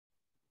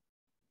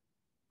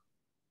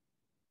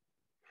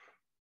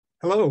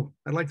Hello,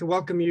 I'd like to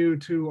welcome you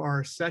to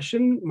our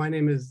session. My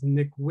name is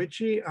Nick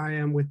Witschi. I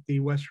am with the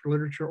Western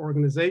Literature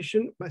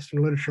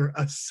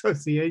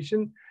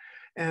Association.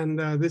 And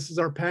this is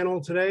our panel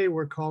today.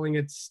 We're calling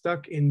it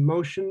Stuck in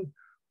Motion,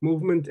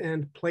 Movement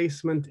and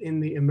Placement in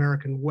the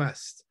American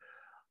West.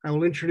 I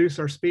will introduce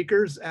our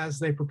speakers as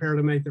they prepare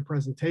to make their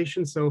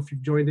presentation. So if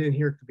you've joined in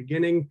here at the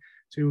beginning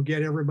to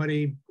get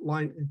everybody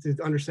to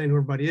understand who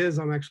everybody is,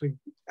 I'm actually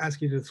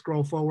asking you to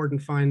scroll forward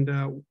and find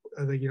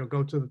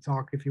go to the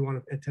talk if you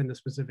want to attend a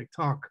specific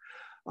talk.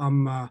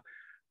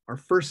 Our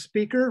first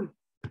speaker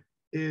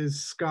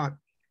is Scott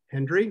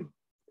Hendry.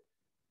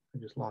 I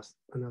just lost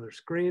another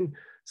screen.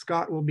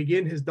 Scott will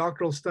begin his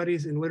doctoral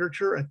studies in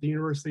literature at the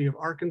University of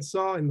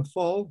Arkansas in the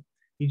fall.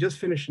 He just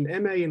finished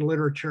an MA in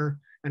literature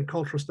and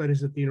cultural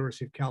studies at the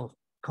University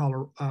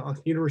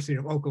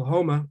of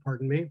Oklahoma,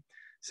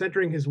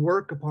 centering his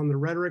work upon the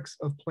rhetorics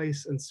of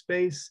place and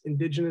space,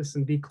 indigenous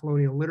and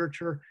decolonial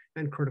literature,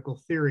 and critical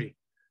theory.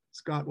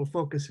 Scott will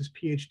focus his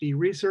PhD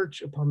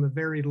research upon the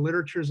varied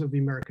literatures of the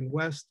American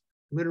West,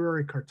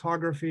 literary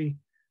cartography,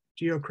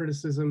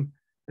 geocriticism,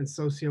 and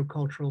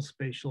sociocultural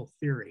spatial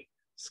theory.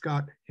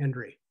 Scott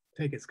Hendry.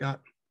 Take it, Scott.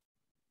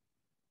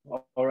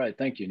 All right,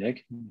 thank you,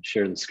 Nick.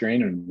 Share the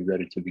screen and be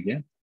ready to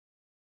begin.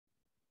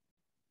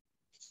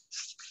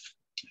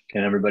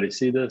 Can everybody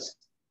see this?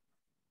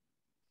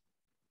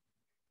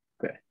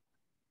 Okay.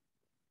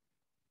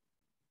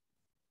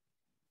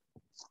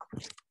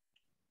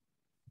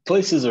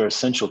 Places are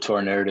essential to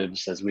our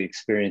narratives as we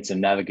experience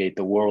and navigate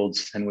the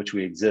worlds in which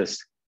we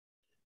exist.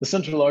 The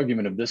central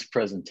argument of this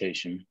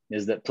presentation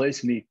is that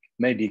place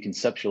may be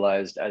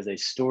conceptualized as a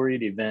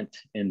storied event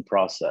in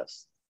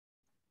process.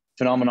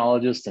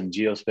 Phenomenologist and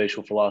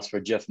geospatial philosopher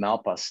Jeff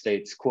Malpass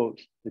states,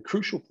 quote, "The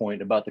crucial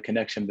point about the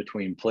connection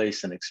between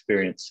place and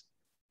experience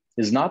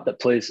is not that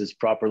place is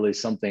properly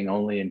something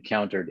only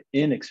encountered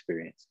in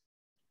experience,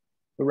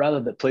 but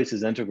rather that place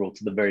is integral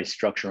to the very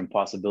structure and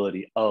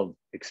possibility of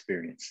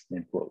experience,"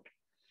 end quote.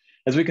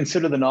 As we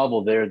consider the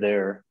novel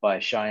There by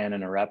Cheyenne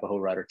and Arapaho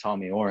writer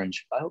Tommy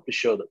Orange, I hope to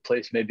show that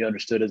place may be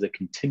understood as a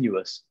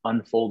continuous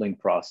unfolding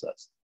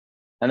process,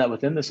 and that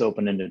within this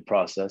open-ended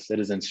process, it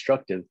is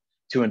instructive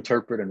to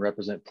interpret and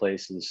represent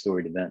place as a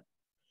storied event.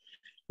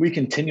 We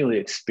continually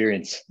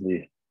experience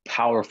the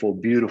powerful,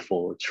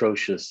 beautiful,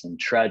 atrocious, and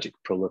tragic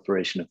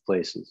proliferation of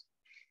places.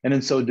 And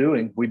in so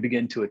doing, we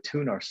begin to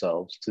attune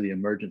ourselves to the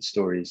emergent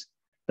stories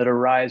that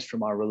arise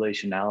from our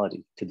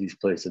relationality to these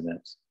place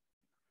events.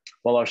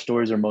 While our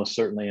stories are most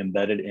certainly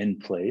embedded in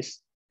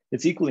place,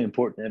 it's equally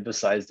important to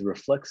emphasize the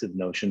reflexive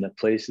notion that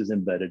place is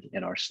embedded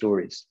in our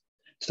stories.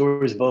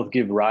 Stories both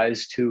give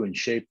rise to and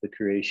shape the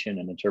creation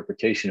and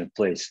interpretation of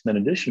place. Then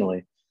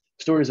additionally,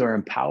 stories are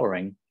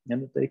empowering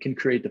and that they can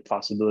create the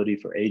possibility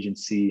for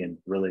agency and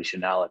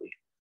relationality.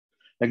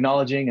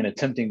 Acknowledging and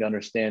attempting to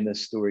understand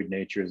this storied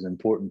nature is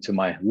important to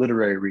my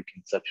literary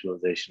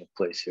reconceptualization of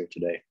place here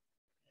today.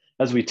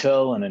 As we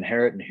tell and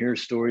inherit and hear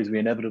stories, we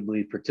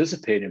inevitably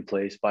participate in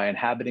place by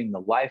inhabiting the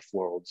life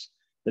worlds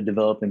that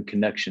develop in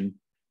connection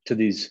to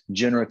these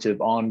generative,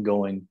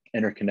 ongoing,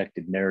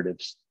 interconnected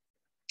narratives.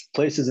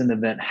 Place as an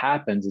event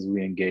happens as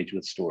we engage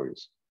with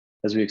stories,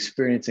 as we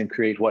experience and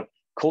create what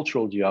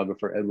cultural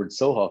geographer Edward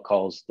Soha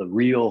calls the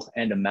real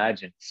and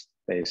imagined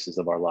spaces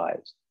of our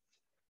lives.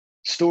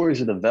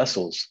 Stories are the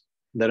vessels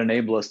that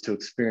enable us to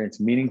experience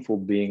meaningful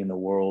being in the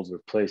worlds or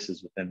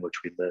places within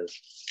which we live.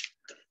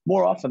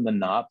 More often than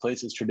not,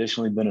 place has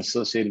traditionally been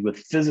associated with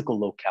physical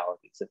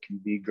localities that can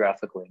be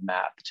graphically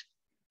mapped.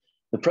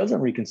 The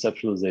present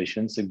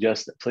reconceptualization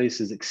suggests that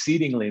place is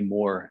exceedingly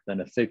more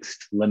than a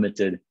fixed,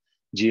 limited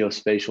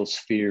geospatial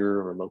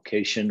sphere or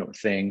location or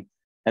thing,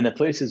 and that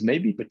places may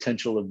be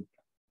potential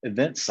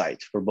event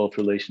sites for both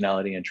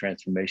relationality and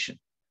transformation.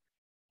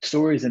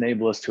 Stories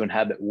enable us to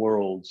inhabit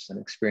worlds and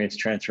experience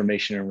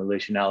transformation and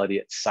relationality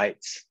at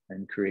sites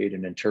and create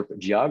and interpret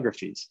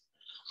geographies.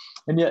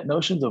 And yet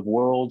notions of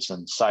worlds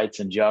and sites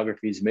and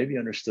geographies may be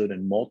understood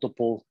in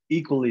multiple,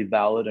 equally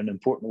valid and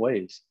important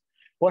ways.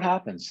 What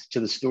happens to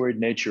the storied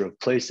nature of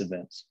place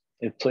events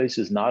if place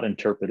is not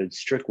interpreted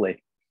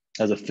strictly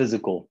as a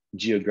physical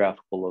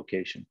geographical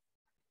location?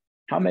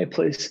 How may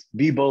place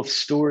be both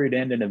storied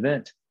and an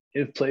event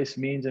if place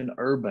means an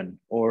urban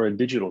or a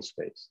digital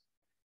space?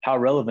 How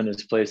relevant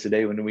is place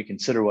today when we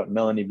consider what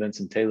Melanie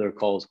Vincent Taylor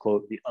calls,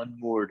 quote, "the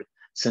unmoored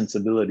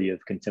sensibility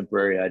of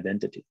contemporary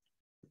identity"?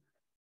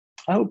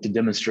 I hope to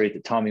demonstrate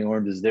that Tommy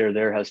Orange's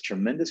There has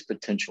tremendous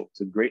potential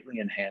to greatly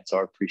enhance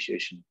our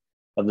appreciation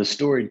of the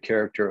storied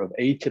character of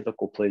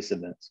atypical place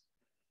events.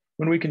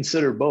 When we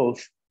consider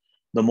both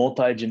the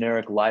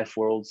multi-generic life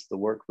worlds the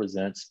work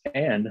presents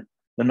and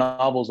the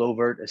novel's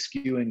overt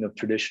eschewing of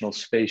traditional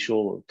spatial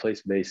or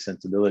place-based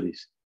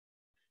sensibilities.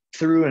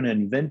 Through an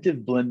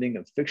inventive blending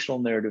of fictional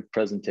narrative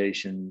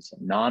presentations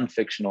and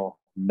non-fictional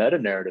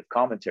meta-narrative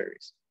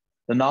commentaries,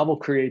 the novel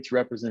creates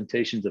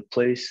representations of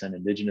place and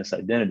indigenous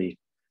identity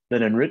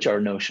that enrich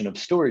our notion of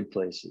storied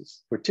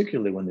places,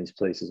 particularly when these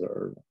places are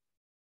urban.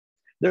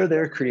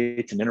 There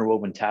creates an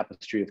interwoven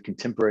tapestry of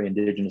contemporary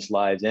indigenous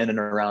lives in and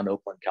around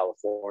Oakland,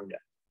 California.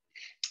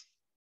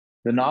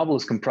 The novel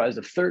is comprised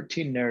of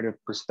 13 narrative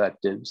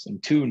perspectives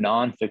and 2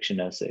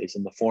 nonfiction essays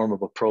in the form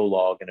of a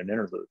prologue and an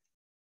interlude.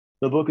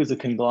 The book is a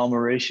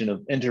conglomeration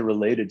of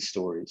interrelated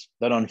stories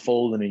that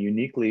unfold in a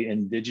uniquely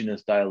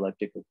indigenous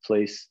dialectic of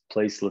place,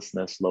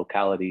 placelessness,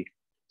 locality,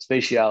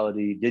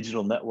 spatiality,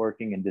 digital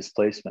networking, and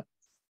displacement.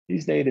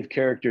 These native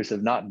characters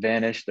have not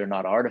vanished. They're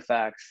not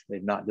artifacts.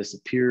 They've not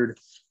disappeared.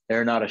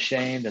 They're not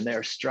ashamed, and they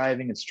are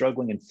striving and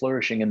struggling and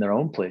flourishing in their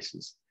own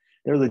places.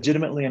 They're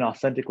legitimately and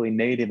authentically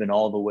native in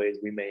all the ways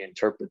we may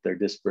interpret their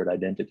disparate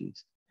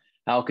identities.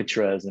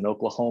 Alcatraz and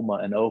Oklahoma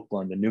and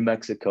Oakland and New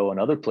Mexico and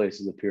other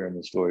places appear in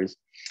the stories.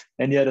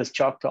 And yet, as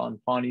Choctaw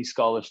and Pawnee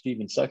scholar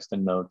Stephen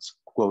Sexton notes,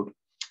 quote,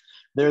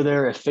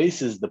 there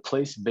effaces the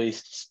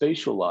place-based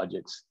spatial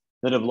logics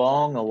that have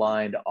long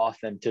aligned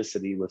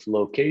authenticity with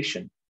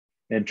location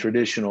in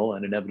traditional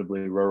and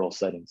inevitably rural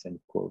settings, end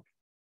quote.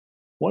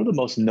 One of the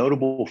most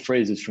notable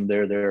phrases from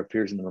there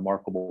appears in the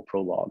remarkable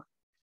prologue.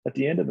 At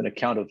the end of an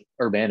account of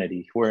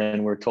urbanity,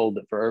 wherein we're told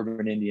that for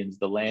urban Indians,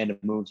 the land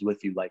moves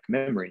with you like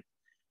memory,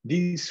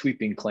 these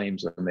sweeping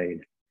claims are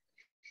made.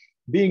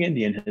 Being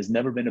Indian has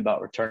never been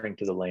about returning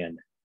to the land.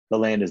 The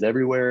land is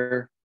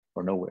everywhere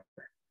or nowhere.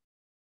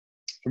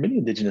 For many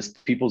indigenous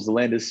peoples, the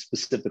land is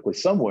specifically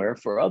somewhere.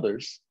 For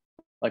others,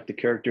 like the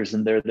characters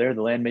in there, the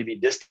land may be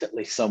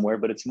distantly somewhere,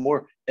 but it's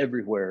more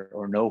everywhere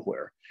or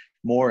nowhere,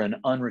 more an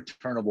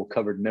unreturnable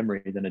covered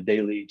memory than a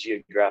daily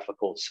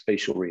geographical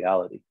spatial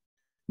reality,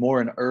 more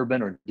an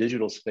urban or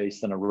digital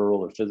space than a rural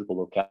or physical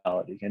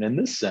locality. And in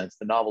this sense,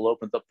 the novel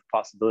opens up the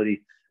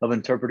possibility of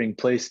interpreting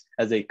place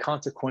as a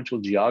consequential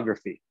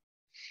geography,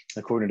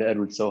 according to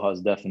Edward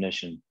Soha's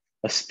definition,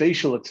 a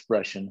spatial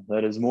expression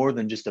that is more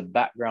than just a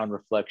background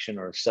reflection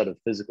or a set of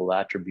physical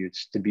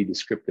attributes to be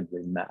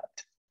descriptively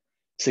mapped.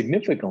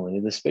 Significantly,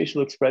 the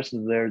spatial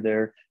expressions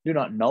there do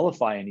not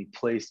nullify any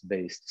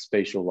place-based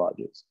spatial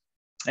logics.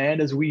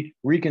 And as we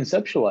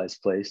reconceptualize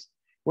place,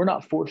 we're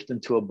not forced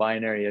into a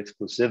binary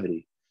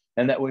exclusivity,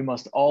 and that we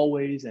must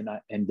always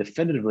and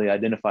definitively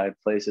identify a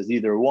place as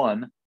either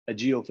 1, a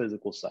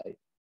geophysical site,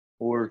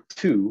 or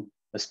 2,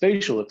 a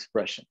spatial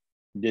expression,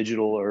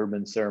 digital,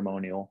 urban,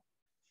 ceremonial,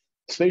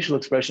 spatial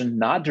expression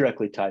not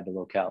directly tied to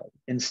locality.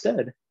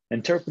 Instead,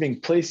 interpreting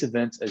place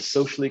events as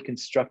socially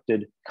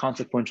constructed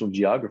consequential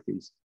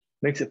geographies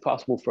makes it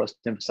possible for us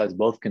to emphasize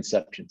both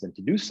conceptions and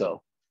to do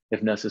so,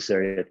 if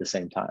necessary, at the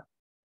same time.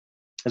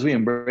 As we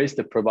embrace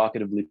the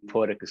provocatively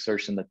poetic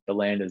assertion that the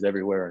land is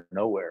everywhere or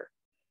nowhere,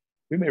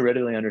 we may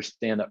readily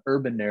understand the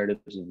urban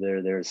narratives of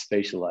there as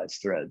spatialized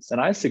threads.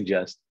 And I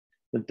suggest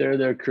that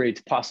there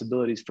creates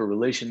possibilities for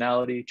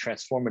relationality,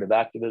 transformative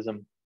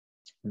activism,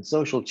 and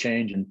social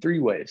change in 3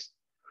 ways.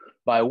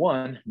 By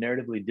 1,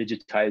 narratively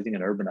digitizing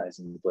and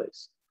urbanizing the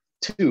place.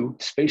 2,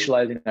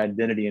 spatializing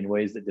identity in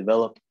ways that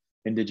develop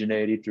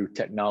indigeneity through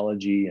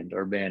technology and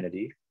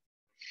urbanity.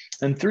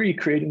 And 3,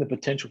 creating the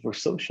potential for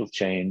social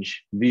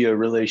change via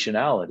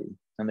relationality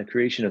and the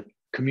creation of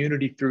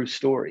community through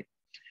story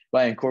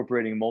by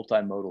incorporating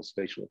multimodal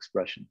spatial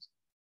expressions.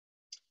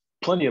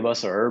 Plenty of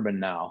us are urban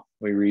now,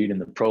 we read in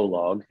the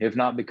prologue, if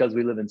not because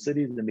we live in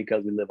cities, then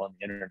because we live on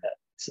the internet,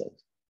 it says.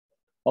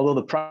 Although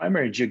the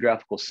primary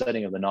geographical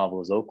setting of the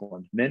novel is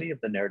Oakland, many of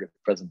the narrative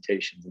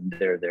presentations in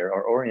there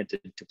are oriented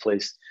to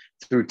place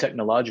through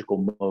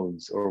technological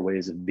modes or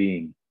ways of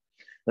being.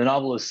 The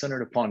novel is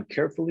centered upon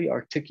carefully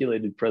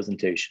articulated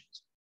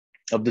presentations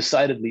of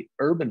decidedly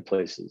urban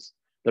places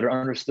that are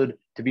understood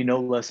to be no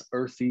less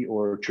earthy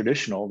or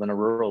traditional than a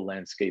rural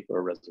landscape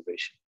or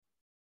reservation.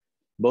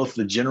 Both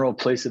the general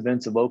place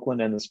events of Oakland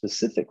and the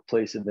specific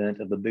place event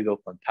of the Big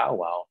Oakland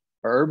Powwow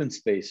are urban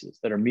spaces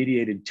that are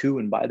mediated to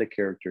and by the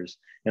characters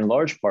in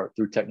large part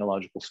through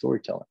technological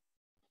storytelling.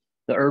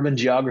 The urban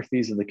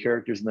geographies of the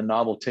characters in the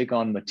novel take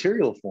on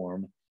material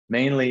form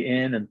mainly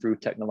in and through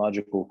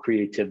technological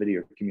creativity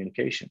or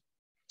communication.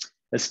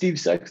 As Steve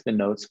Sexton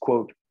notes,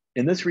 quote,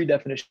 in this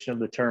redefinition of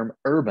the term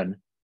urban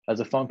as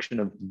a function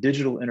of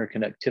digital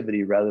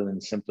interconnectivity rather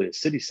than simply a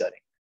city setting,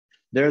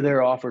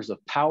 there offers a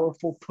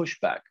powerful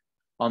pushback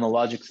on the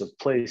logics of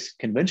place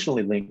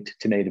conventionally linked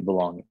to native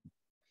belonging.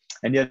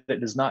 And yet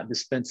it does not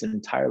dispense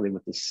entirely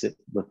with the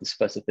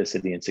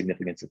specificity and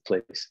significance of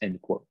place,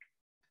 end quote.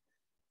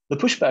 The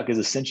pushback is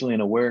essentially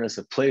an awareness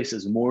of place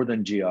as more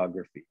than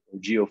geography or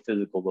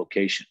geophysical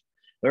location.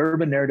 The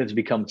urban narratives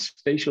become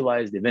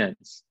spatialized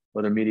events,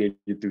 whether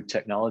mediated through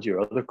technology or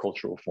other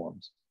cultural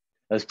forms,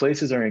 as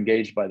places are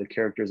engaged by the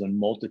characters in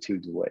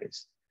multitudes of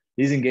ways.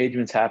 These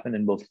engagements happen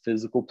in both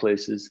physical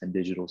places and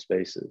digital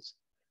spaces.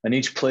 And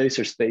each place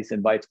or space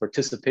invites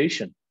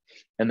participation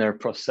in their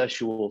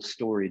processual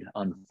storied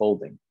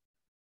unfolding.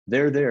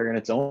 There in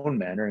its own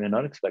manner and in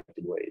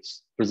unexpected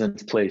ways,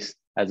 presents place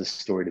as a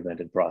storied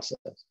event in process.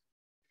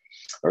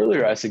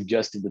 Earlier, I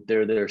suggested that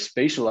there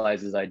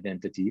spatializes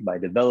identity by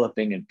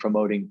developing and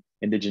promoting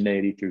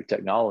indigeneity through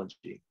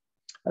technology.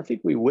 I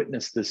think we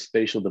witness this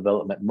spatial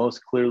development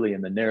most clearly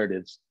in the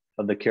narratives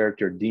of the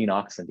character Dean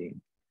Oxendine.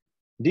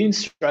 Dean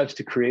strives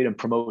to create and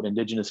promote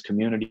indigenous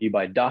community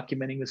by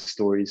documenting the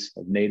stories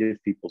of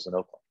native peoples in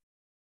Oakland.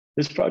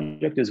 This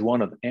project is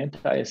one of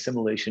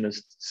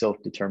anti-assimilationist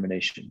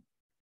self-determination.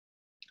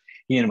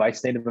 He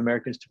invites Native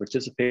Americans to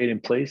participate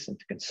in place and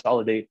to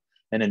consolidate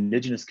an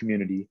indigenous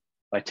community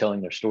by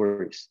telling their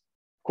stories.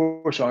 Of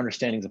course, our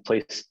understandings of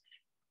place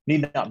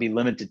need not be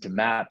limited to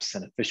maps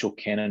and official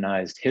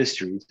canonized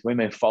histories. We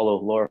may follow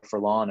Laura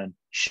Furlan and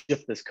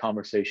shift this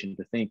conversation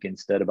to think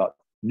instead about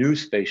new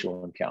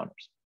spatial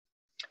encounters.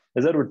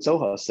 As Edward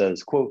Soha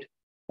says, quote,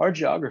 "Our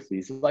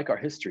geographies, like our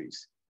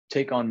histories,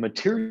 take on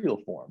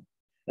material form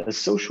as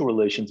social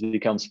relations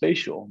become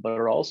spatial, but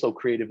are also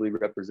creatively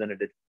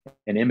represented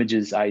in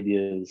images,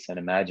 ideas, and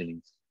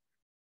imaginings.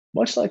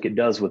 Much like it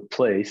does with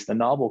place, the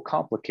novel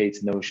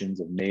complicates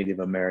notions of Native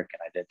American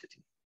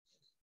identity.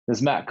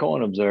 As Matt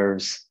Cohen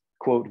observes,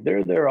 quote,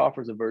 there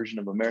offers a version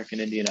of American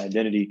Indian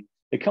identity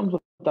that comes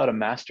without a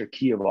master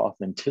key of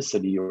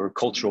authenticity or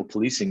cultural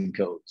policing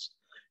codes.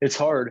 It's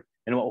hard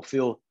and what will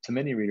feel to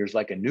many readers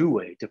like a new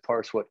way to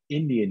parse what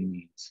Indian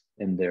means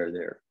in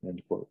there,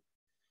 end quote.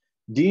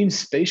 Dean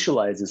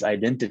spatializes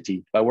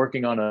identity by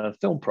working on a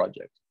film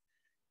project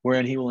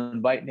wherein he will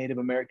invite Native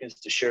Americans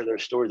to share their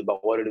stories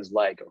about what it is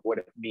like or what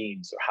it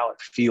means or how it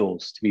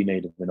feels to be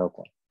Native in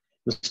Oakland.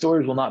 The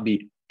stories will not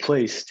be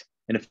placed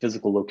in a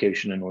physical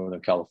location in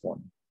Northern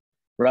California.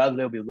 Rather,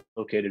 they'll be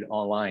located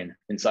online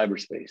in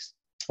cyberspace.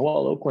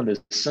 While Oakland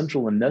is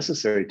central and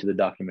necessary to the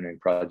documentary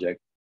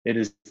project, it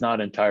is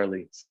not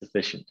entirely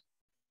sufficient.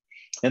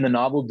 In the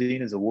novel,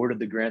 Dean is awarded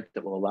the grant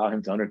that will allow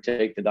him to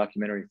undertake the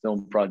documentary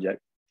film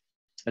project.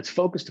 It's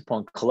focused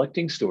upon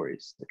collecting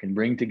stories that can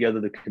bring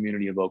together the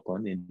community of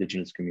Oakland, the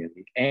indigenous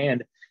community,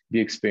 and be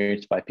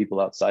experienced by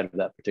people outside of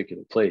that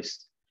particular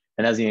place.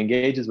 And as he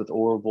engages with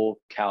Orville,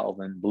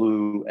 Calvin,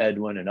 Blue,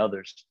 Edwin, and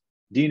others,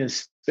 Dean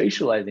is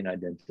spatializing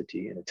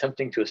identity and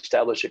attempting to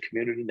establish a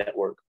community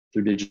network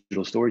through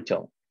digital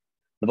storytelling.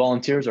 The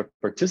volunteers are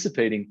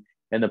participating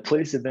in the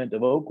place event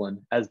of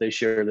Oakland as they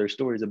share their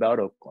stories about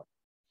Oakland.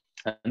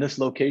 And this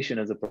location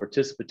as a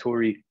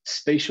participatory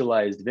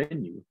spatialized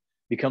venue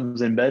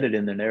becomes embedded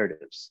in their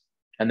narratives,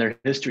 and their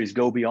histories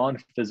go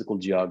beyond physical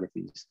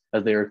geographies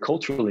as they are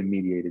culturally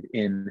mediated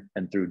in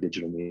and through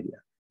digital media.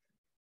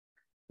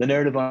 The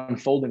narrative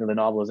unfolding of the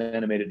novel is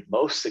animated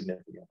most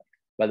significantly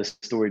by the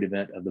storied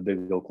event of the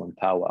Big Oakland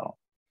Powwow.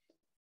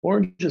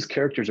 Orange's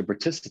characters are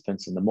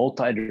participants in the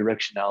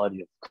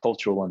multi-directionality of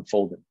cultural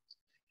unfolding.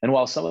 And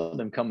while some of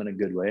them come in a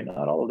good way,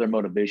 not all of their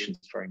motivations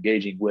for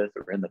engaging with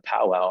or in the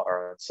powwow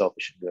are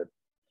unselfish and good.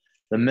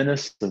 The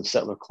menace of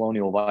settler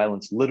colonial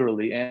violence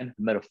literally and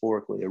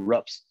metaphorically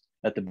erupts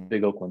at the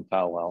Big Oakland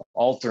Powwow,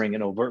 altering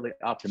an overtly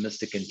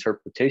optimistic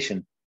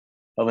interpretation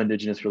of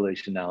indigenous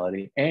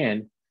relationality.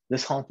 And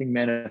this haunting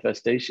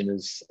manifestation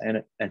is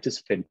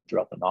anticipated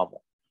throughout the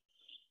novel.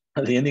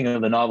 The ending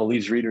of the novel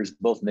leaves readers,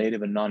 both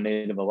native and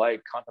non-native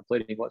alike,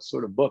 contemplating what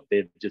sort of book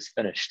they've just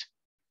finished.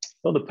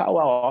 Though the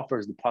powwow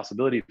offers the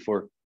possibility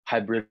for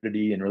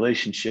hybridity and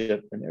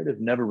relationship, the narrative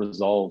never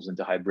resolves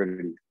into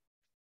hybridity.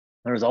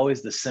 There is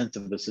always the sense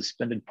of a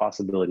suspended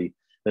possibility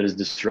that is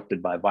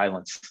disrupted by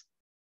violence.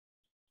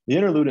 The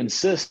interlude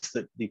insists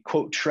that the,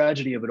 quote,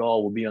 tragedy of it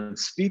all will be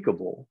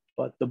unspeakable,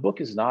 but the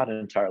book is not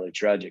entirely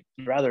tragic.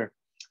 Rather,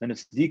 in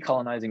its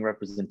decolonizing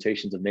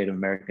representations of Native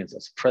Americans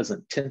as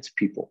present tense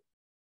people,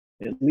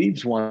 it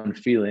leaves one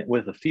feeling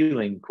with a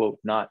feeling, quote,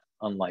 not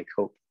unlike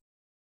hope.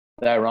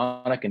 The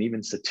ironic and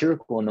even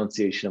satirical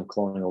enunciation of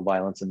colonial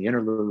violence in the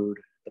interlude,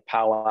 the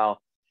powwow,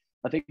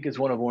 I think is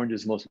one of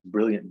Orange's most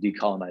brilliant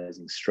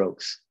decolonizing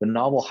strokes. The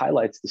novel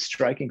highlights the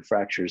striking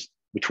fractures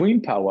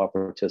between powwow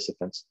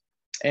participants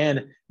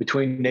and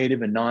between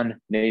native and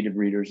non-native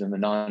readers in the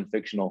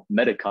non-fictional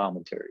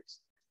meta-commentaries,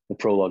 the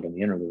prologue and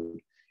the interlude,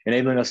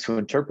 enabling us to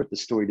interpret the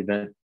storied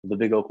event of the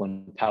Big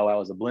Oakland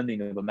Powwow as a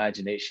blending of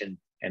imagination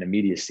and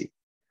immediacy.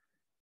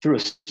 Through a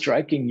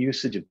striking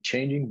usage of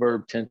changing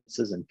verb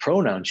tenses and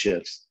pronoun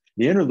shifts,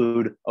 the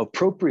interlude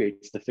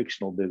appropriates the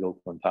fictional Big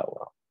Oakland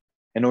Powwow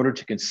in order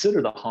to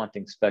consider the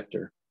haunting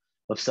specter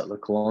of settler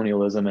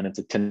colonialism and its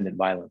attendant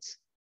violence.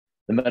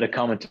 The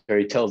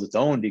meta-commentary tells its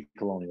own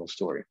decolonial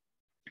story.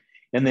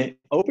 In the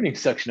opening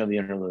section of the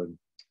interlude,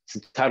 it's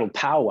entitled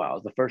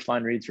Powwows. The first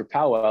line reads, "For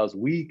powwows,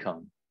 we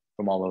come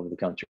from all over the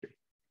country."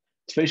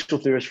 Spatial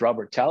theorist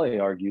Robert Talley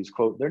argues,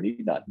 quote, "There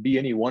need not be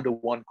any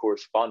one-to-one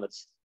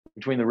correspondence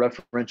between the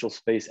referential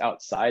space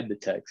outside the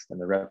text and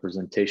the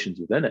representations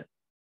within it,"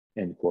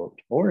 end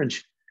quote.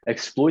 Orange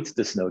exploits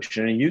this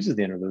notion and uses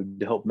the interlude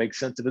to help make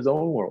sense of his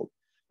own world.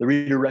 The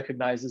reader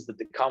recognizes that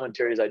the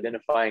commentary is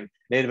identifying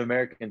Native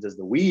Americans as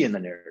the we in the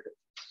narrative,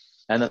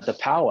 and that the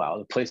powwow,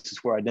 the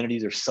places where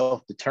identities are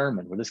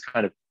self-determined, where this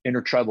kind of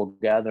intertribal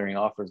gathering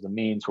offers the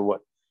means for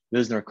what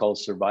Wisner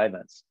calls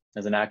survivance,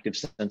 as an active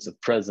sense of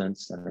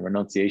presence and a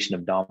renunciation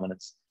of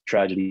dominance,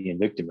 tragedy, and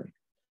victimry.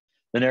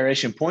 The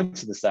narration points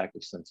to this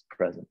active sense of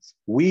presence.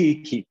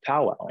 We keep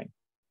powwowing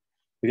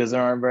because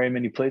there aren't very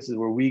many places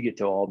where we get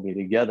to all be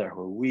together,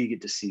 where we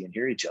get to see and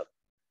hear each other.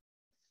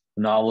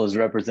 The novel is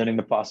representing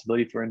the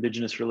possibility for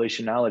indigenous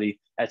relationality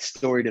at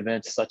storied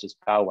events such as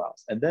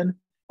powwows. And then,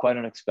 quite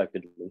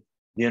unexpectedly,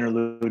 the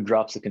interlude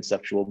drops a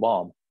conceptual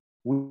bomb.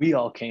 we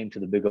all came to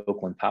the Big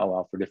Oakland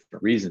powwow for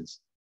different reasons.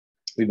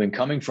 We've been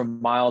coming for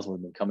miles,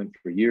 we've been coming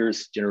for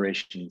years,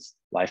 generations,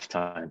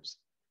 lifetimes.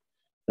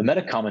 The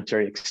meta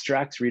commentary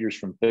extracts readers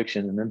from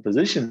fiction and then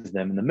positions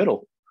them in the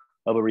middle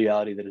of a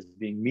reality that is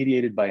being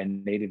mediated by a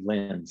native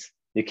lens.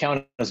 The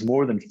account is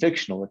more than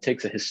fictional, it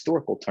takes a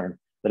historical turn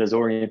that is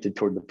oriented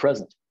toward the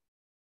present.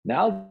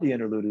 Now the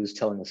interlude is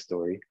telling a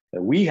story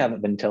that we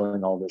haven't been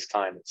telling all this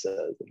time, it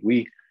says, that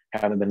we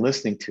haven't been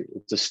listening to.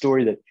 It's a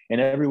story that in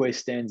every way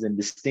stands in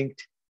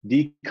distinct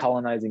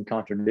decolonizing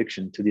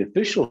contradiction to the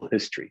official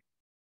history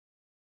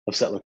of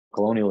settler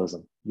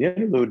colonialism. The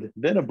interlude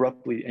then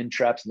abruptly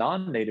entraps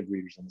non-native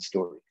readers in the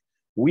story.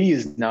 We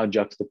is now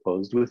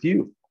juxtaposed with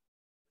you.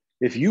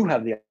 If you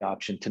have the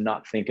option to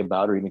not think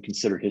about or even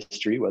consider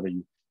history, whether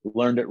you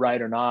learned it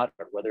right or not,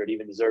 or whether it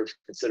even deserves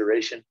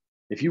consideration,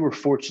 if you were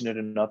fortunate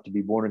enough to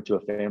be born into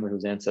a family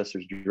whose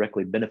ancestors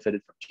directly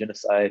benefited from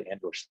genocide and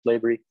or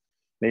slavery,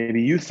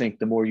 maybe you think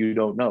the more you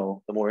don't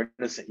know, the more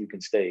innocent you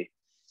can stay,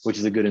 which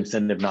is a good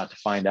incentive not to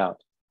find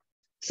out.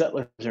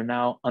 Settlers are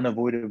now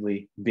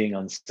unavoidably being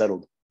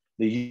unsettled.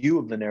 The you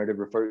of the narrative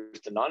refers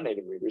to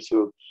non-native readers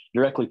who have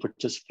directly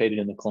participated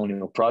in the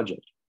colonial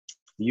project.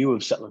 The you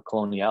of settler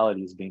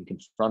coloniality is being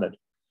confronted.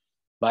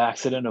 By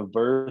accident of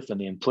birth and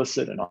the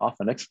implicit and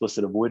often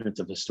explicit avoidance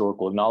of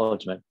historical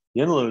acknowledgement,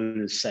 the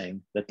interlude is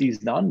saying that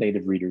these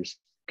non-native readers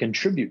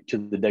contribute to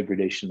the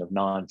degradation of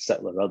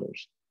non-settler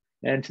others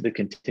and to the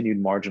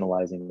continued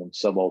marginalizing of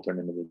subaltern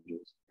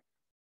individuals.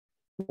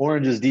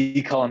 Orange's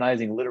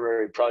decolonizing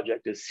literary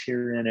project is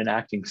herein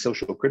enacting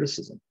social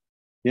criticism.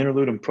 The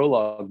interlude and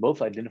prologue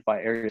both identify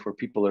areas where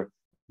people are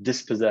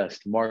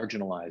dispossessed,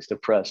 marginalized,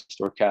 oppressed,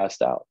 or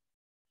cast out.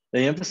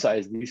 They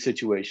emphasize these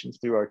situations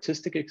through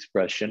artistic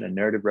expression and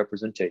narrative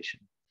representation,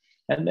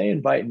 and they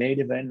invite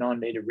native and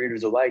non-native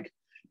readers alike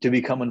to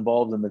become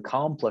involved in the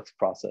complex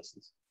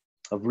processes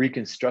of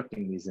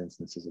reconstructing these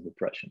instances of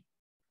oppression.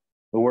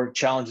 The work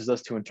challenges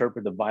us to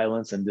interpret the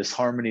violence and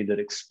disharmony that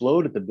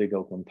explode at the Big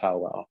Oakland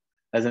powwow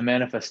as a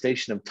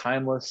manifestation of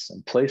timeless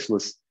and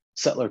placeless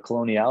settler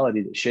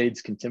coloniality that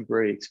shades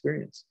contemporary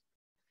experience.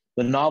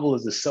 The novel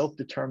is a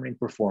self-determining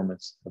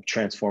performance of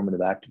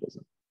transformative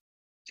activism.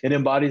 It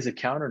embodies a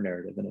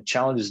counter-narrative and it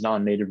challenges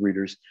non-native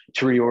readers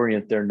to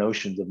reorient their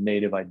notions of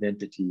native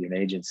identity and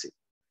agency.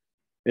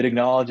 It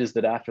acknowledges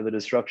that after the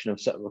disruption of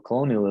settler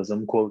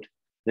colonialism, quote,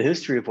 the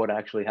history of what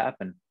actually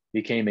happened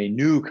became a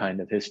new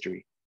kind of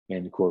history,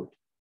 end quote.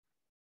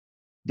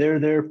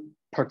 There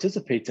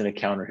participates in a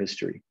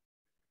counter-history,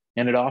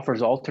 and it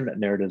offers alternate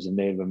narratives of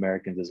Native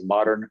Americans as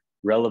modern,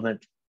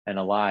 relevant, and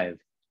alive.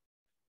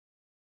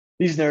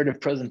 These narrative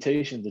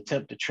presentations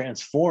attempt to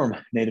transform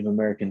Native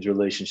Americans'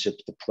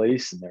 relationships to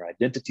place and their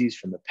identities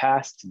from the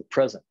past to the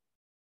present,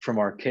 from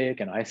archaic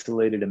and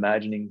isolated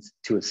imaginings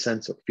to a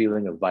sense or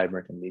feeling of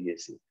vibrant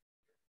immediacy.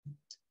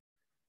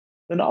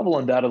 The novel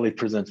undoubtedly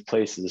presents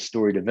place as a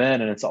storied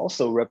event, and it's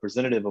also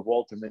representative of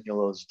Walter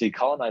Minulow's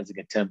decolonizing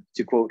attempt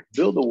to, quote,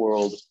 build a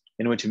world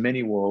in which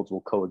many worlds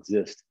will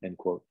coexist, end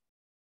quote.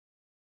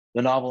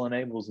 The novel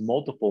enables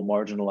multiple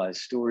marginalized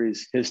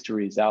stories,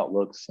 histories,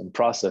 outlooks, and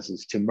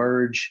processes to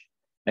merge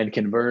and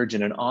converge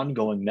in an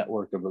ongoing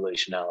network of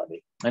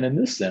relationality. And in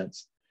this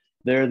sense,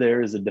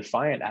 there is a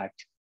defiant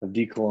act of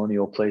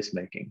decolonial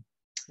placemaking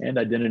and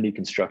identity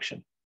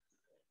construction.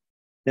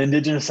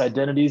 Indigenous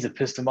identities,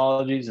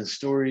 epistemologies, and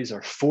stories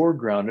are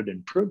foregrounded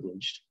and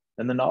privileged,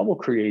 and the novel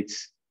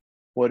creates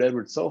what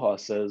Edward Soha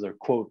says are,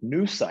 quote,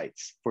 new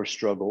sites for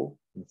struggle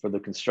and for the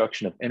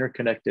construction of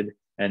interconnected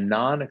and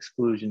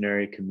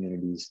non-exclusionary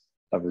communities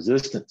of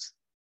resistance,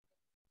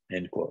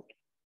 end quote.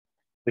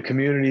 The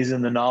communities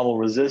in the novel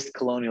resist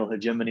colonial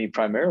hegemony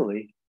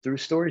primarily through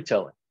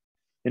storytelling.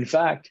 In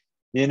fact,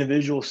 the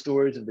individual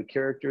stories of the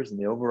characters and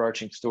the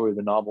overarching story of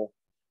the novel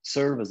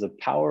serve as a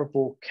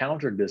powerful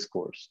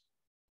counter-discourse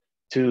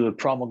to the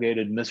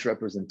promulgated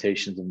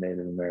misrepresentations of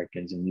Native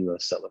Americans in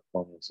US settler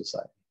colonial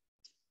society.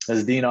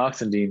 As Dean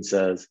Oxendine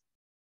says,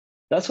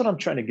 that's what I'm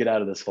trying to get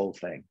out of this whole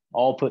thing,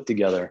 all put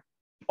together,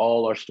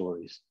 all our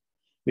stories.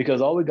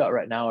 Because all we got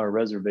right now are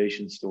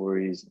reservation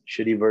stories,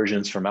 shitty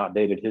versions from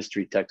outdated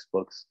history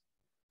textbooks.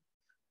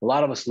 A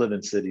lot of us live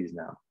in cities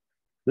now.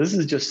 This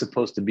is just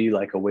supposed to be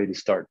like a way to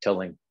start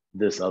telling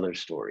this other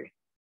story,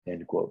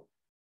 end quote.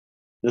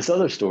 This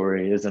other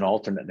story is an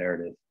alternate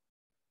narrative,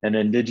 an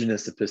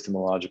indigenous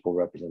epistemological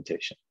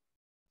representation.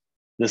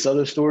 This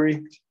other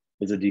story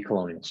is a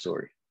decolonial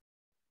story.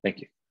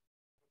 Thank you.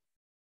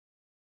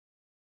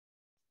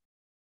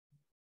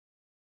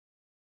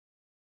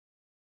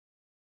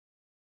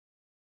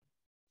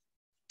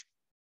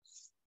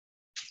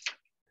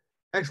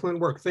 Excellent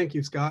work. Thank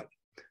you, Scott.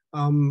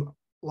 I'll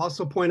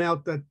also point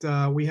out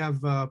that we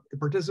have the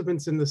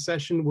participants in the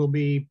session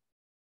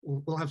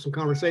we'll have some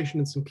conversation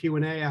and some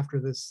Q&A after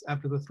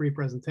the three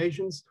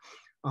presentations.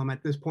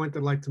 At this point,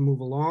 I'd like to move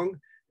along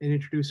and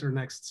introduce our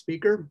next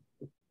speaker.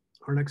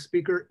 Our next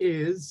speaker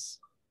is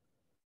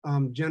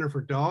Jennifer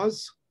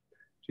Dawes.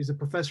 She's a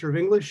professor of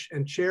English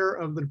and chair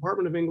of the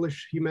Department of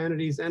English,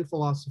 Humanities, and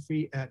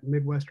Philosophy at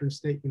Midwestern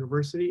State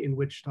University in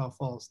Wichita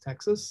Falls,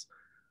 Texas.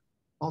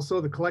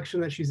 Also, the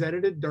collection that she's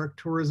edited, Dark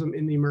Tourism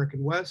in the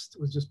American West,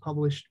 was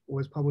published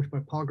by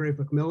Palgrave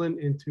Macmillan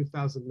in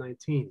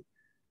 2019.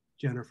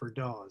 Jennifer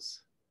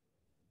Dawes.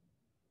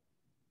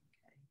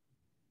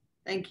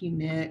 Thank you,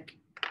 Nick.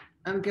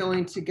 I'm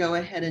going to go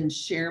ahead and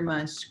share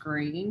my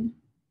screen.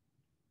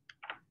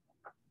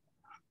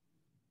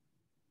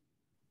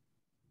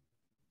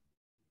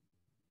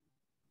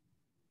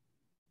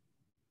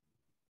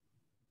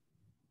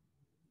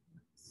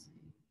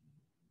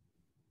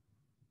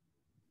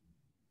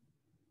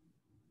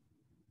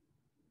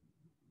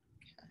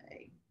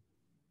 Okay.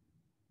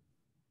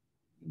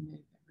 Move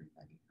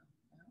everybody out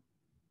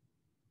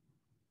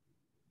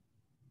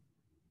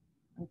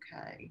now.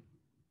 Okay.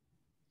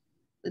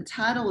 The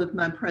title of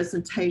my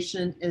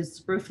presentation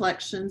is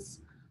Reflections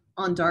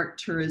on Dark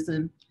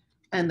Tourism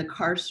and the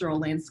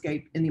Carceral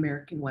Landscape in the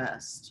American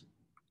West.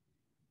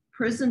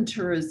 Prison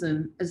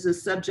tourism as a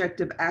subject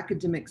of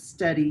academic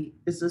study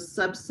is a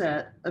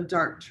subset of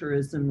dark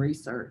tourism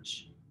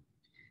research.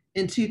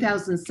 In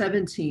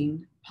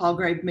 2017,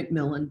 Palgrave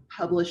Macmillan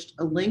published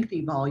a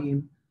lengthy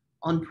volume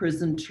on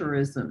prison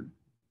tourism.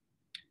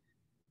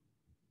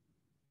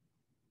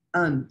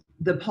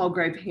 The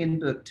Palgrave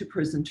Handbook to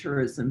Prison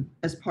Tourism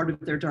as part of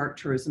their dark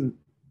tourism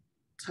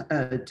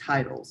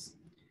titles.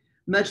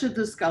 Much of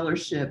the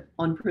scholarship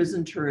on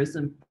prison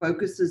tourism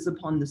focuses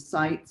upon the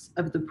sites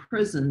of the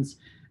prisons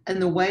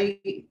and the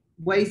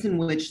ways in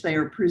which they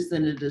are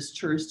presented as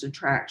tourist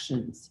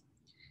attractions.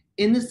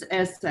 In this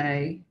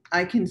essay,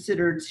 I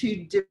consider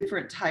two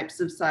different types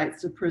of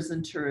sites of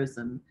prison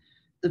tourism: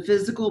 the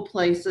physical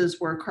places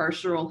where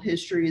carceral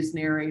history is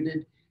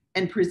narrated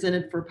and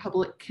presented for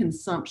public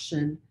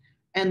consumption,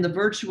 and the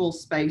virtual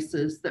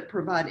spaces that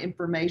provide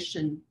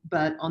information,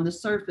 but on the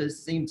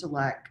surface seem to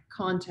lack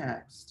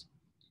context.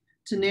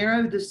 To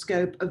narrow the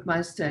scope of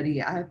my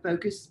study, I have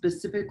focused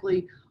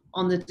specifically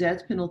on the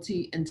death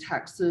penalty in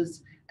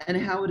Texas and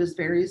how it is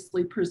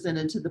variously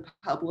presented to the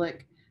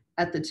public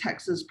at the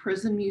Texas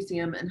Prison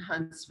Museum in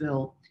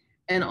Huntsville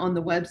and on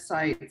the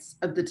websites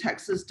of the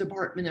Texas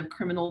Department of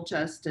Criminal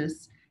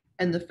Justice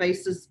and the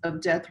Faces of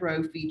Death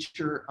Row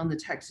feature on the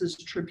Texas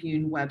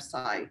Tribune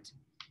website.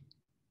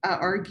 I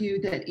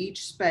argue that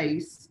each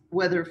space,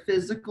 whether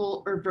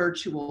physical or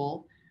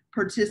virtual,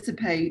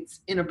 participates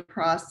in a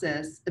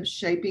process of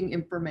shaping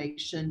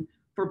information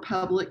for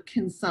public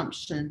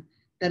consumption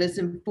that is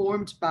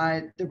informed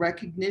by the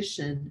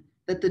recognition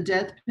that the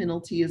death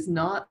penalty is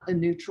not a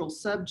neutral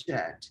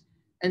subject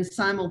and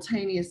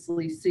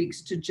simultaneously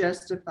seeks to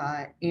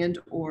justify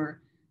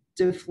and/or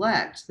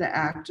deflect the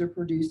act of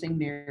producing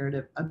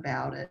narrative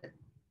about it.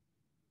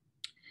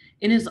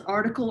 In his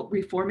article,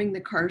 Reforming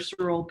the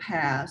Carceral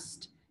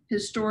Past,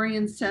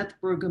 historian Seth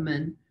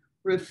Brueggemann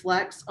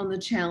reflects on the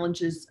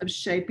challenges of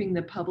shaping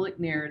the public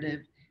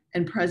narrative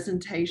and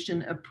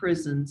presentation of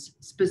prisons,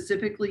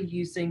 specifically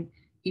using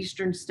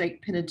Eastern State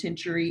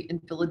Penitentiary in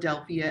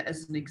Philadelphia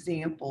as an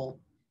example.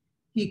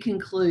 He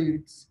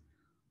concludes,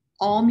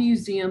 all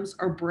museums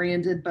are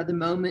branded by the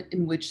moment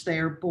in which they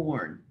are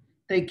born.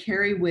 They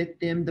carry with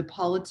them the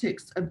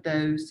politics of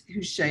those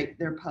who shape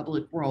their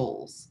public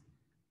roles.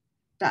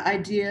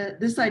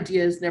 This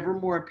idea is never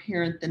more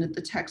apparent than at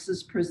the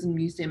Texas Prison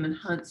Museum in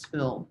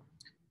Huntsville.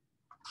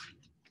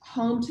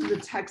 Home to the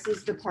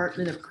Texas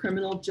Department of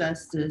Criminal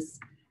Justice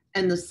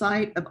and the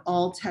site of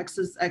all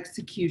Texas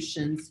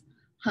executions,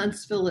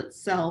 Huntsville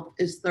itself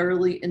is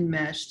thoroughly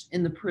enmeshed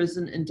in the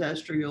prison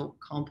industrial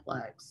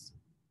complex.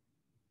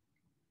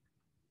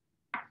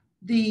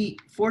 The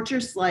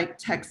fortress-like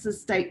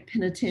Texas State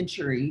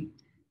Penitentiary,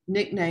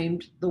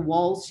 nicknamed the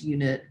Walls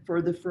Unit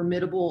for the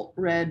formidable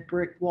red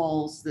brick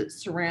walls that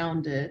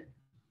surround it,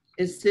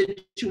 is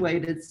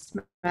situated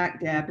smack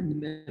dab in the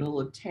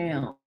middle of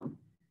town,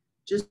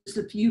 just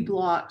a few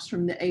blocks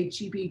from the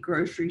H-E-B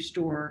grocery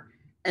store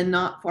and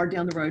not far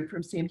down the road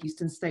from Sam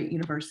Houston State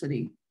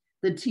University.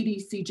 The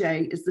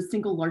TDCJ is the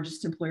single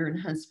largest employer in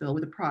Huntsville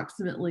with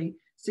approximately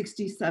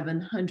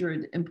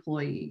 6,700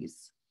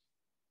 employees.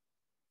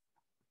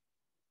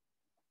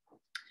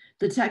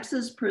 The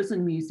Texas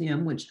Prison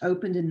Museum, which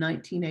opened in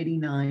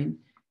 1989,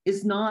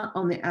 is not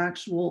on the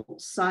actual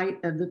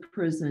site of the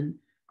prison,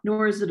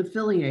 nor is it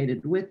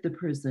affiliated with the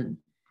prison.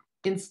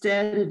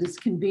 Instead, it is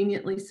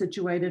conveniently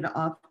situated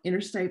off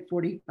Interstate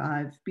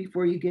 45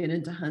 before you get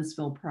into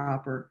Huntsville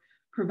proper,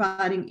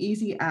 providing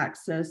easy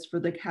access for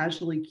the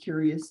casually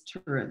curious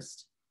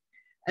tourist.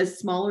 As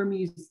smaller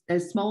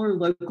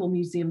local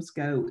museums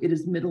go, it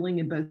is middling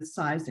in both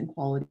size and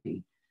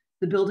quality.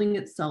 The building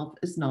itself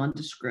is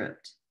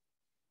nondescript.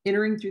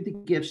 Entering through the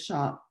gift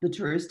shop, the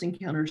tourist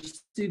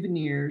encounters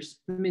souvenirs,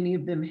 many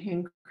of them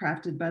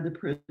handcrafted by the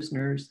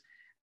prisoners,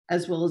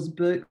 as well as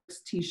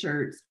books,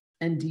 t-shirts,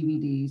 and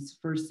DVDs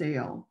for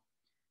sale.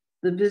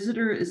 The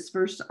visitor is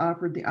first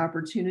offered the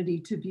opportunity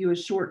to view a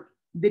short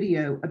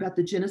video about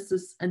the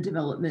genesis and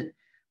development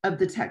of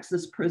the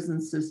Texas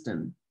prison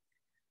system.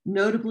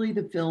 Notably,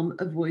 the film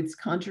avoids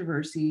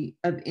controversy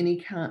of any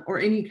kind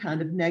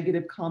of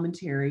negative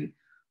commentary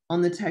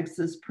on the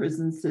Texas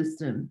prison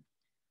system.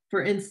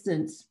 For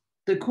instance,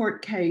 the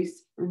court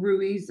case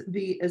Ruiz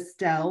v.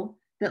 Estelle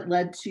that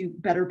led to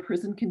better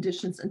prison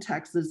conditions in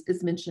Texas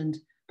is mentioned,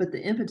 but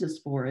the impetus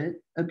for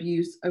it,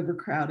 abuse,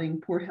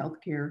 overcrowding, poor health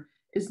care,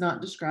 is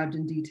not described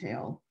in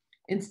detail.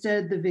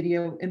 Instead, the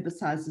video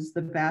emphasizes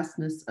the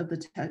vastness of the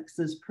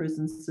Texas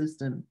prison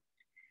system.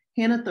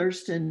 Hannah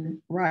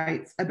Thurston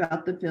writes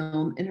about the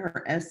film in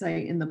her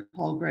essay in the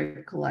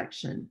Palgrave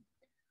collection.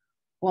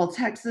 While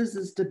Texas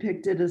is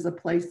depicted as a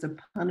place of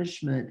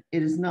punishment,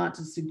 it is not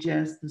to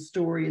suggest the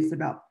story is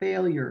about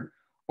failure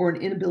or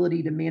an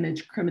inability to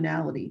manage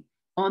criminality.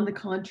 On the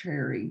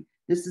contrary,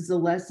 this is a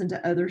lesson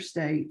to other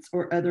states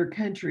or other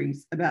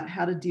countries about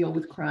how to deal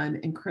with crime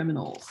and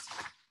criminals.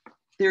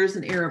 There is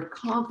an air of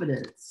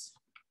confidence,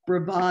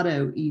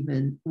 bravado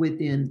even,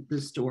 within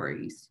the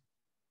stories.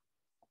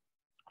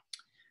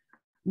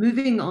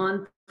 Moving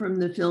on from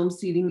the film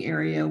seating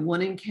area,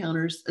 one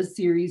encounters a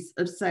series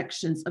of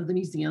sections of the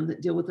museum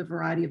that deal with a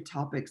variety of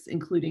topics,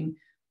 including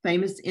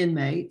famous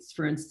inmates,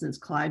 for instance,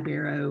 Clyde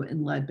Barrow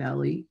and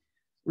Leadbelly,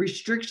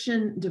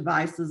 restriction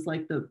devices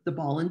like the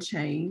ball and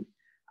chain,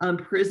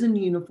 prison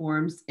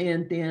uniforms,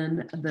 and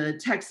then the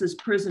Texas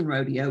Prison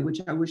Rodeo, which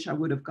I wish I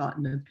would have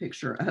gotten a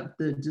picture of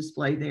the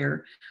display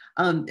there.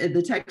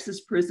 The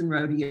Texas Prison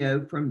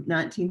Rodeo from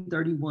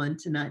 1931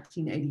 to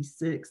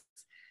 1986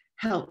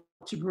 helped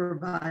to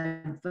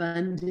provide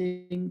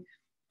funding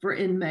for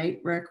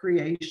inmate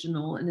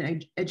recreational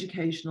and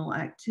educational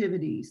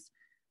activities.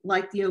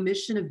 Like the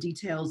omission of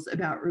details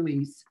about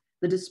release,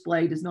 the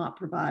display does not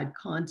provide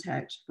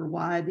context for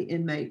why the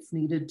inmates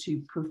needed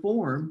to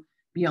perform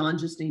beyond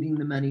just needing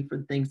the money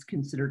for things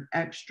considered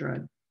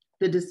extra.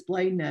 The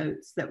display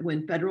notes that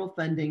when federal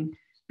funding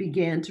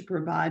began to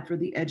provide for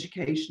the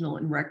educational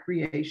and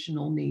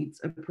recreational needs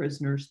of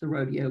prisoners, the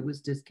rodeo was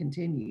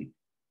discontinued.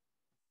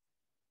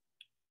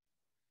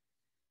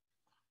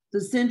 The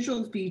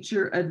central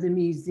feature of the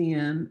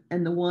museum,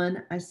 and the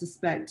one I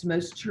suspect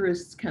most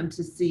tourists come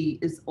to see,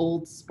 is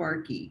Old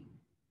Sparky,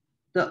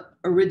 the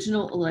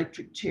original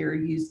electric chair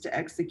used to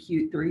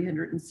execute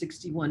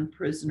 361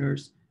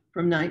 prisoners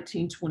from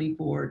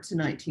 1924 to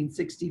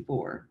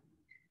 1964.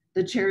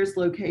 The chair is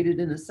located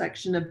in a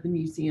section of the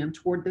museum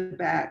toward the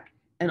back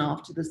and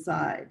off to the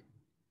side.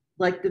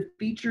 Like the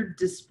featured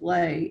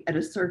display at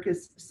a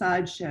circus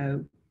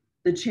sideshow,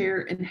 the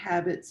chair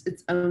inhabits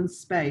its own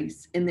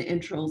space in the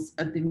entrails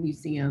of the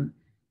museum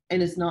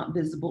and is not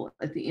visible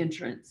at the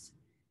entrance.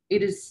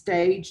 It is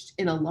staged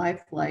in a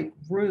lifelike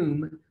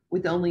room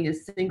with only a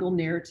single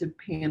narrative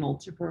panel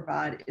to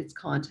provide its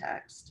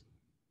context.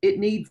 It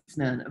needs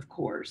none, of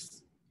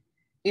course.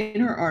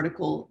 In her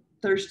article,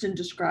 Thurston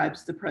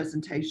describes the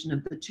presentation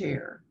of the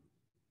chair.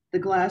 The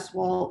glass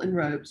wall and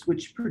ropes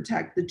which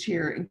protect the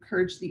chair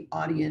encourage the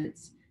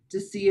audience to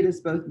see it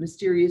as both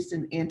mysterious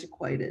and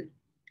antiquated.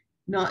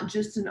 Not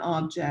just an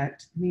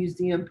object, the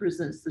museum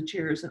presents the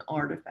chair as an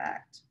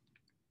artifact.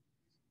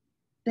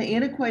 The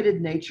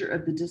antiquated nature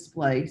of the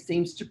display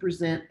seems to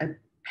present a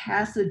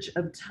passage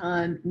of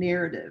time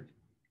narrative.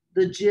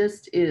 The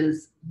gist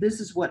is, this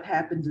is what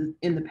happened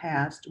in the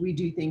past, we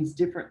do things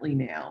differently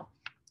now.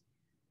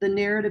 The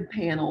narrative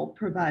panel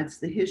provides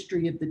the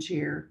history of the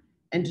chair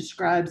and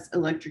describes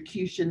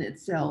electrocution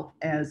itself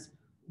as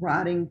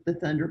riding the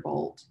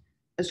thunderbolt,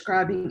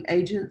 ascribing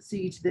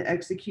agency to the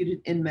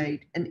executed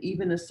inmate, and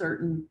even a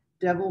certain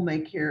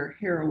devil-may-care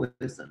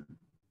heroism.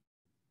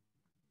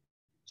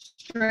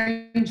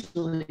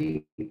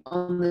 Strangely,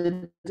 on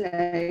the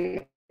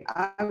day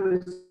I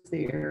was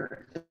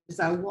there, as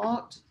I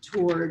walked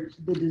toward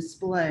the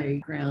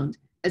display ground,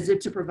 as if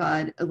to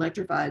provide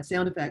electrified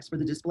sound effects for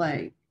the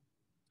display,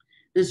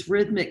 this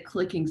rhythmic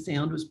clicking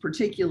sound was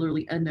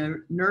particularly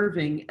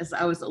unnerving as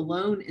I was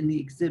alone in the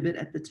exhibit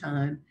at the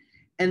time,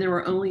 and there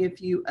were only a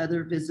few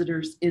other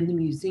visitors in the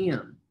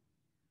museum.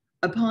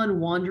 Upon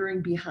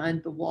wandering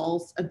behind the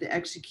walls of the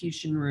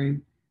execution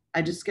room,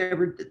 I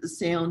discovered that the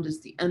sound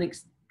is the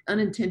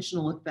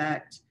unintentional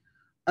effect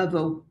of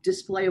a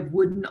display of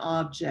wooden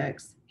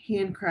objects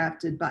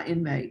handcrafted by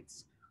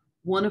inmates,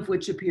 one of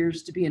which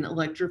appears to be an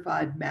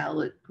electrified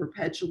mallet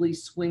perpetually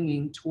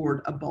swinging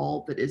toward a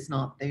ball that is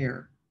not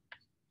there.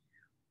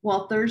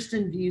 While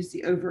Thurston views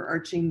the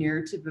overarching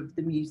narrative of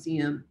the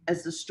museum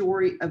as a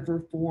story of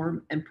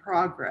reform and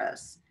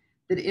progress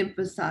that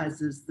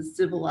emphasizes the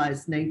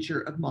civilized nature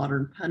of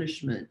modern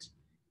punishment,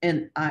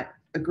 and I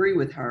agree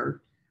with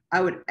her,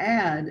 I would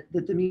add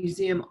that the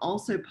museum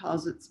also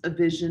posits a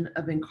vision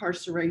of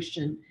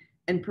incarceration,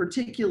 and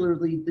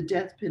particularly the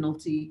death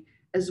penalty,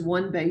 as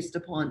one based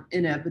upon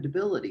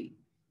inevitability,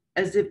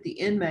 as if the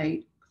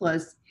inmate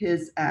plus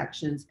his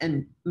actions,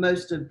 and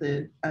most of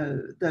the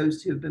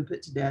those who have been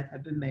put to death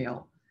have been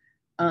male,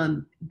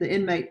 the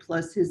inmate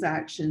plus his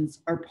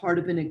actions are part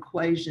of an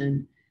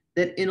equation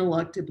that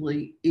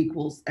ineluctably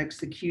equals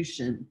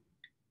execution.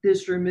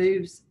 This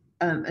removes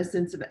a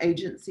sense of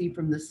agency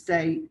from the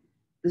state,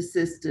 the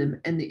system,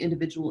 and the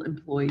individual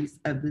employees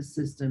of the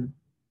system.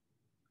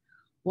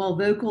 While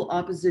vocal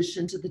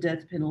opposition to the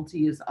death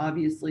penalty is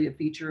obviously a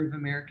feature of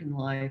American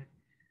life,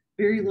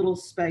 very little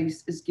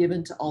space is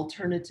given to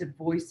alternative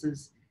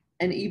voices,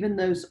 and even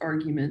those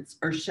arguments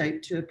are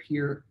shaped to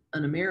appear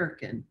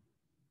un-American.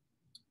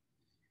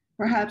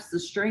 Perhaps the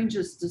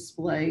strangest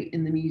display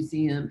in the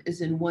museum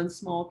is in one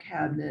small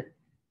cabinet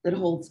that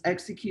holds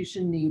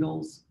execution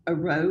needles, a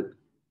rope,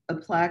 a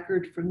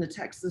placard from the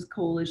Texas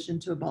Coalition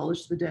to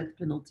Abolish the Death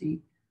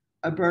Penalty,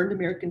 a burned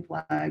American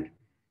flag,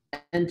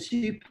 and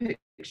two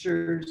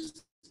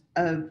pictures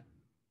of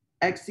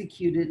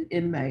executed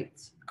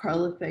inmates,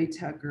 Carla Faye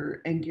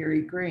Tucker and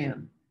Gary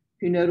Graham,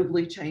 who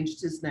notably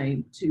changed his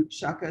name to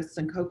Shaka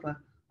Sankofa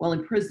while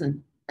in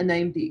prison, a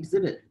name the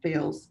exhibit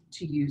fails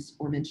to use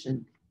or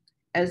mention.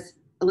 As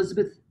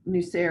Elizabeth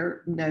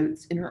Nusser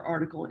notes in her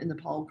article in the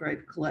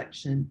Palgrave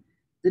collection,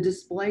 the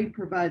display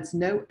provides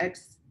no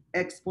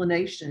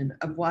explanation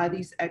of why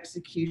these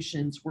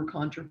executions were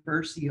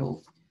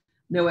controversial,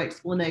 no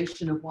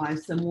explanation of why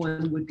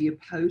someone would be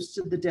opposed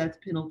to the death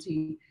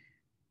penalty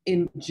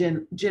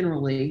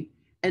generally,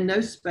 and no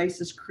space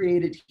is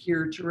created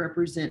here to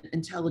represent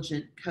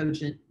intelligent,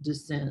 cogent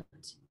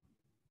dissent.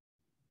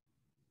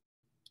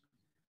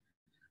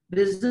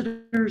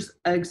 Visitors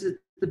exit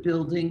the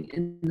building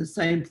in the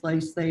same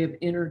place they have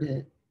entered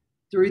it,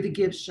 through the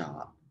gift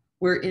shop,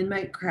 where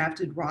inmate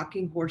crafted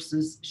rocking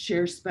horses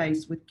share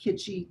space with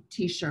kitschy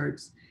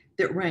t-shirts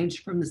that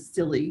range from the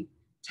silly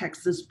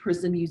Texas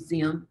Prison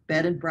Museum,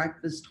 bed and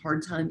breakfast,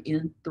 hard time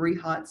inn, 3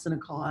 hots and a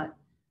cot,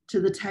 to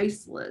the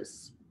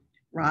tasteless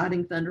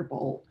Riding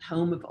Thunderbolt,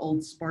 home of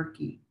Old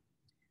Sparky.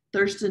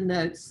 Thurston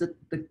notes that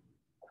the,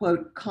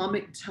 quote,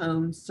 comic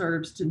tone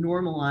serves to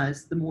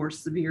normalize the more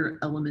severe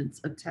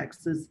elements of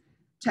Texan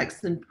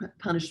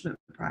punishment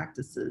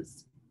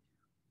practices.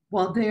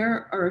 While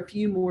there are a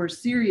few more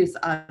serious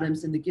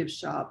items in the gift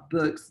shop,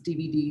 books,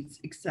 DVDs,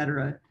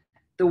 etc.,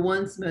 the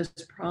ones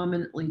most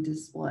prominently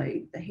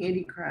displayed, the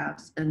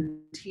handicrafts and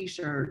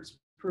t-shirts,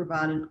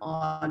 provide an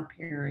odd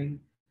pairing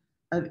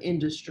of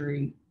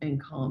industry and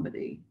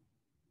comedy.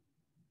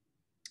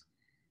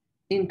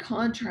 In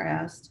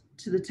contrast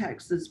to the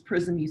Texas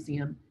Prison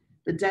Museum,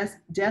 the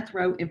death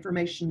row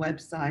information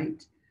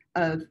website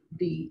of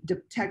the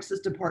Texas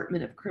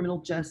Department of Criminal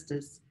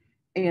Justice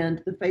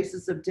and the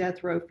Faces of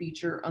Death Row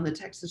feature on the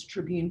Texas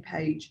Tribune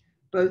page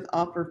both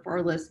offer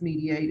far less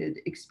mediated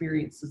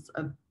experiences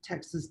of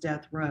Texas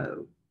death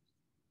row.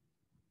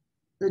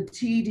 The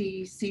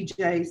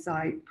TDCJ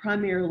site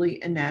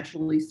primarily and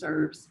naturally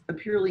serves a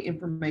purely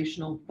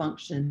informational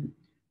function,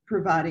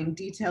 providing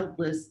detailed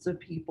lists of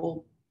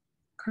people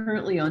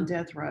currently on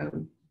death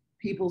row,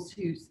 people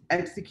whose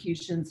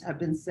executions have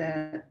been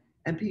set,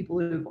 and people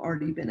who have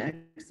already been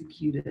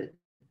executed.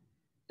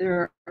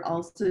 There are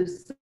also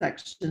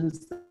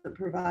sections that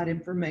provide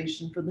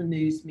information for the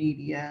news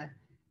media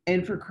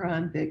and for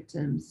crime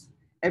victims.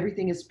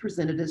 Everything is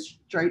presented as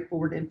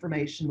straightforward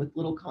information with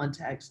little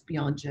context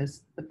beyond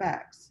just the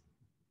facts.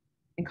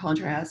 In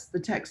contrast, the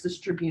Texas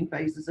Tribune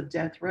Faces of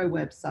Death Row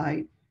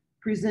website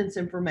presents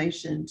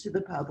information to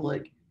the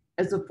public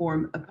as a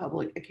form of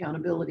public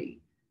accountability,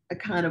 a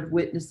kind of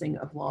witnessing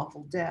of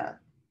lawful death.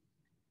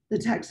 The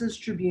Texas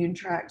Tribune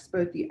tracks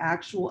both the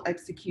actual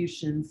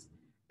executions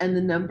and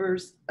the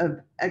numbers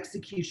of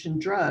execution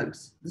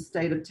drugs the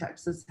state of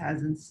Texas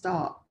has in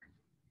stock.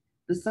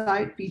 The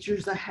site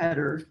features a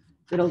header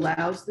that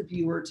allows the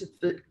viewer to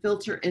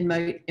filter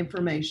inmate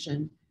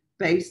information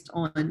based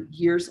on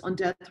years on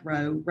death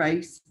row,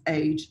 race,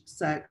 age,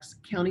 sex,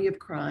 county of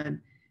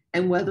crime,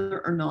 and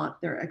whether or not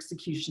their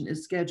execution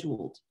is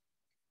scheduled.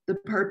 The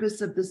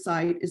purpose of the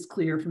site is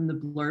clear from the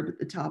blurb at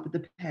the top of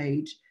the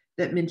page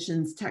that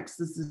mentions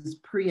Texas's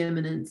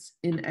preeminence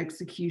in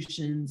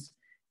executions,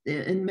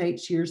 the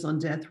inmates' years on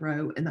death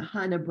row, and the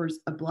high numbers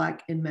of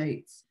Black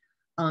inmates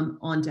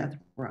on death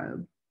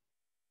row.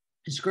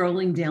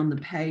 Scrolling down the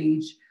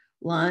page,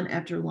 line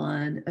after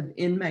line of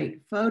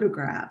inmate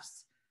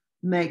photographs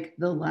make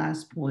the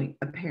last point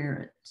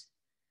apparent.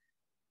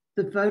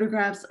 The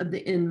photographs of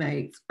the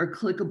inmates are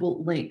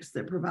clickable links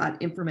that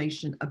provide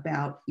information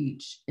about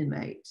each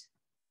inmate.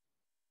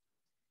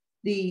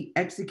 The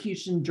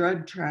execution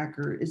drug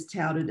tracker is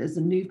touted as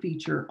a new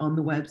feature on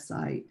the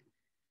website.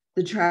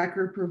 The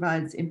tracker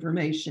provides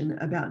information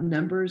about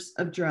numbers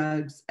of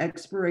drugs,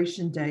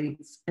 expiration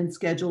dates, and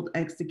scheduled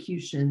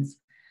executions,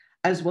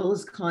 as well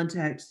as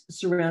context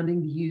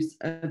surrounding the use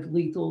of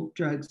lethal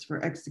drugs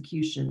for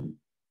execution.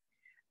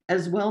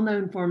 As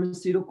well-known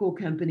pharmaceutical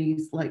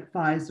companies like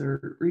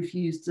Pfizer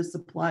refuse to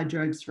supply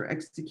drugs for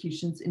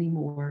executions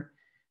anymore,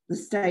 the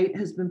state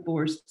has been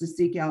forced to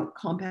seek out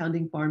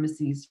compounding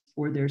pharmacies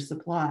for their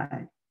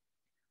supply.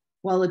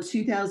 While a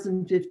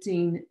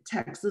 2015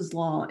 Texas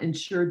law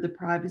ensured the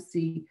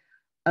privacy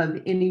of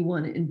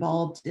anyone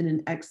involved in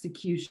an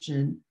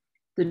execution,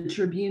 the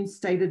Tribune's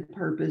stated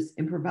purpose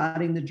in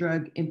providing the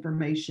drug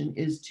information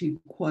is to,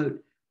 quote,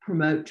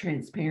 promote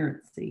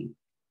transparency.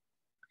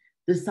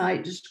 The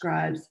site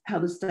describes how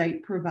the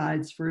state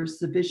provides for a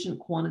sufficient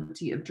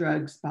quantity of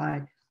drugs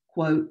by,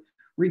 quote,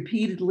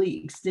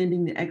 repeatedly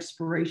extending the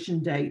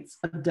expiration dates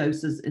of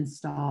doses in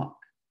stock.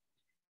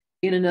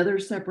 In another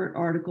separate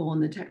article on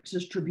the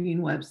Texas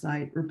Tribune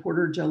website,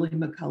 reporter Jolie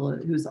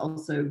McCullough, who is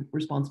also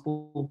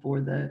responsible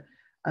for the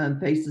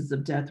Faces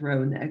of Death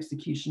Row and the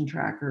execution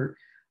tracker,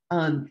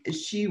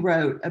 she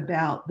wrote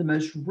about the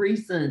most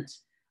recent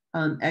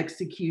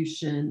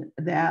execution,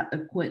 that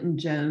of Quentin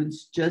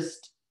Jones,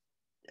 just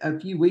a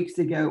few weeks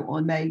ago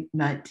on May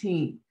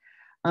 19th.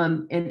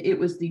 And it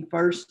was the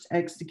first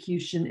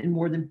execution in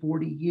more than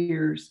 40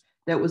 years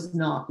that was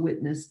not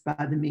witnessed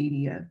by the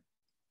media.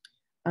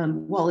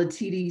 While a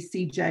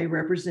TDCJ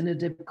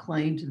representative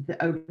claimed that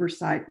the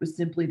oversight was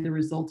simply the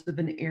result of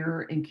an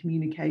error in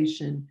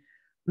communication,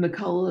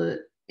 McCullough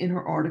in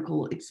her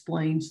article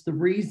explains the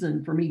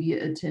reason for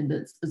media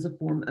attendance as a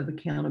form of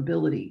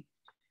accountability.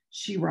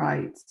 She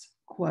writes,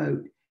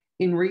 quote,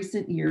 "In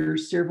recent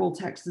years, several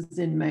Texas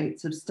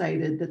inmates have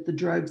stated that the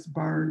drugs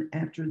burn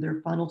after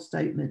their final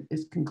statement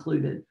is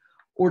concluded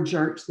or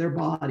jerks their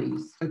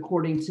bodies,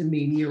 according to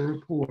media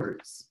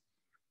reports.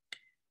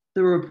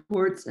 The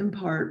reports in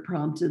part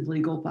prompted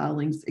legal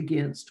filings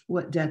against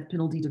what death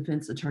penalty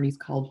defense attorneys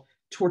called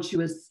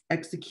tortuous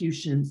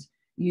executions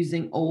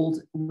using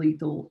old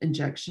lethal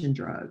injection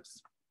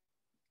drugs.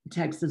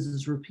 Texas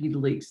has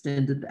repeatedly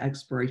extended the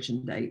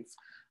expiration dates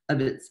of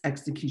its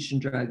execution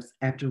drugs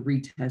after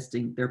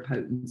retesting their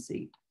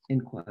potency,"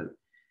 end quote.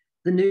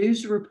 The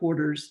news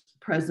reporters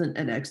present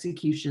at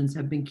executions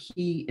have been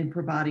key in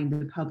providing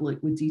the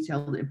public with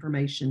detailed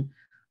information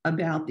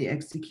about the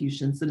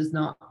executions that is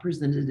not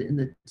presented in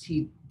the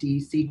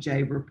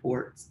TDCJ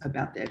reports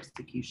about the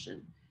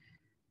execution.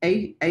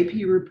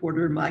 AP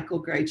reporter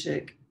Michael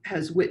Graychick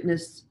has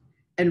witnessed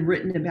and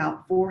written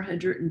about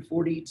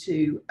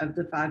 442 of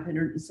the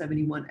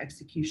 571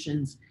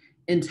 executions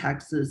in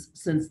Texas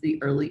since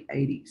the early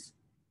 80s.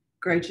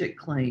 Graychick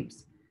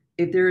claims,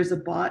 "If there is a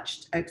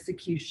botched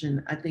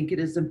execution, I think it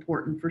is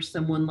important for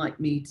someone like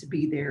me to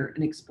be there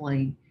and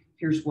explain,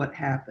 here's what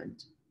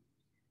happened."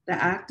 The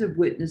act of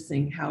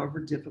witnessing, however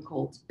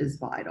difficult, is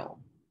vital.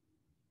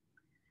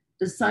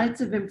 The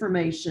sites of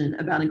information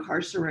about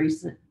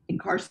incarceration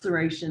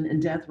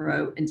and death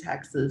row in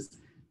Texas,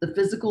 the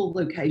physical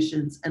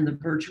locations and the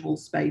virtual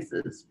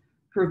spaces,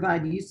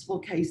 provide useful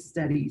case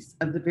studies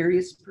of the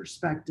various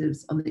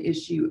perspectives on the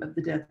issue of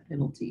the death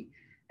penalty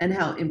and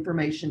how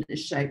information is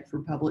shaped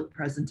for public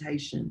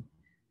presentation.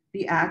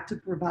 The act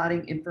of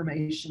providing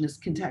information is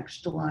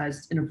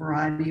contextualized in a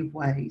variety of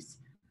ways,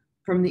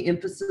 from the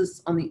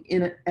emphasis on the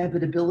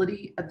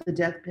inevitability of the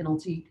death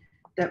penalty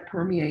that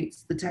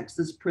permeates the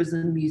Texas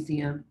Prison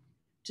Museum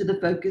to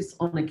the focus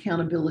on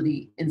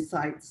accountability in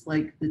sites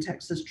like the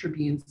Texas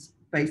Tribune's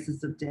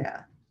Faces of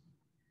Death.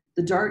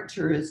 The dark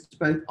tourist,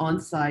 both on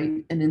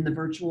site and in the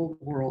virtual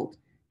world,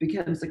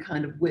 becomes a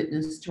kind of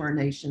witness to our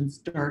nation's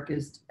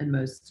darkest and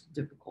most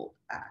difficult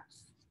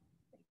acts.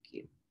 Thank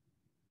you.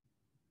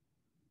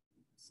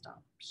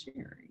 Stop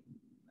sharing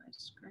my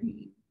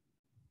screen.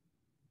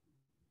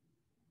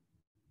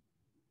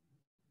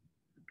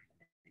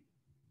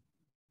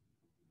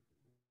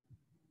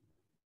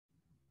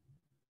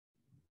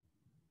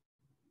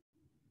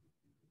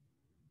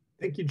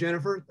 Thank you,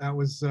 Jennifer. That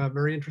was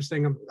very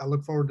interesting. I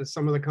look forward to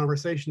some of the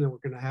conversation that we're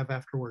going to have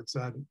afterwards.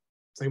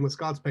 Same with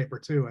Scott's paper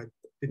too. I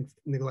didn't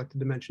neglect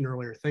to mention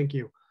earlier. Thank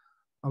you.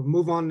 I'll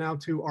move on now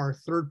to our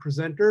third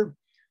presenter.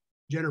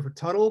 Jennifer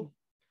Tuttle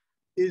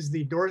is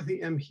the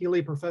Dorothy M.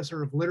 Healy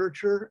Professor of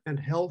Literature and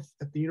Health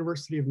at the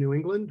University of New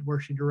England, where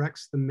she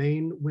directs the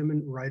Maine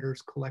Women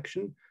Writers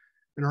Collection,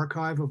 an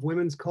archive of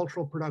women's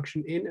cultural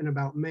production in and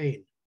about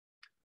Maine.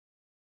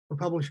 Her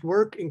published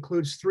work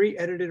includes 3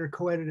 edited or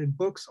co-edited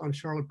books on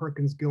Charlotte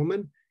Perkins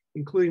Gilman,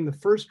 including the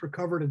first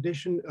recovered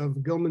edition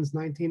of Gilman's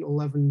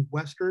 1911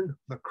 Western,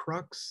 The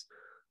Crux,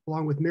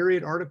 along with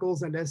myriad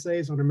articles and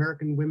essays on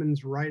American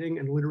women's writing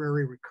and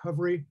literary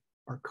recovery,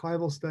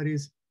 archival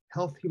studies,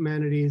 health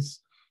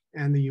humanities,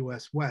 and the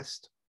US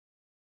West.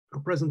 Our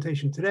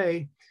presentation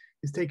today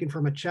is taken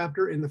from a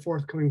chapter in the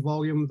forthcoming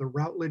volume, The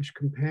Routledge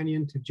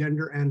Companion to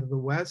Gender and the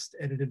West,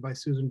 edited by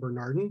Susan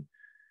Bernardin.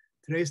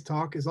 Today's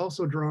talk is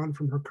also drawn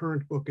from her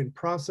current book in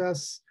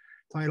process,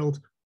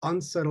 titled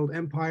Unsettled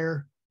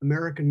Empire,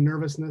 American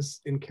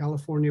Nervousness in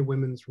California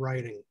Women's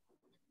Writing.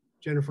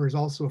 Jennifer is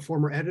also a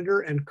former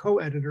editor and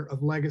co-editor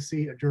of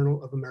Legacy, a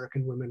journal of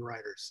American women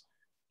writers.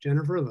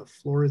 Jennifer, the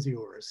floor is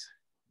yours.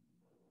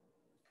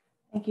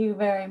 Thank you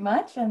very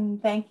much.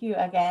 And thank you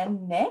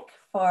again, Nick,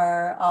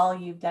 for all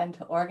you've done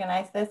to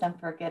organize this and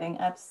for getting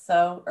up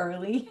so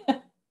early.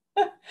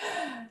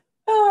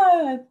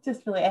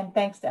 Just really, and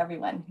thanks to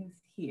everyone who's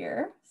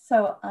here.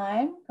 So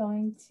I'm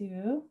going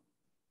to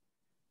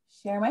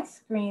share my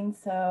screen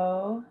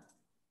so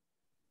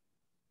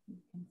you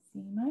can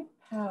see my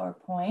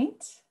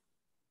PowerPoint.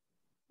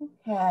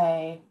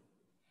 Okay.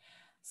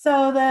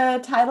 So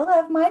the title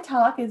of my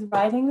talk is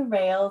Riding the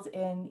Rails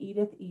in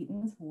Edith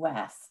Eaton's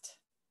West.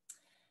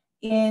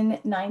 In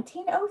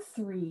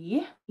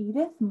 1903,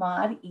 Edith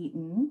Maud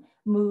Eaton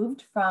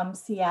moved from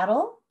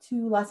Seattle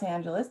to Los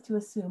Angeles to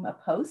assume a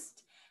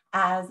post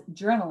as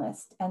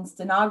journalist and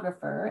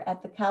stenographer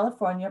at the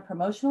California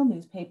promotional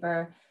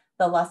newspaper,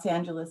 the Los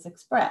Angeles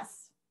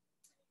Express.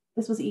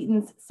 This was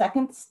Eaton's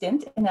second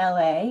stint in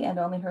LA and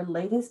only her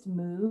latest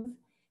move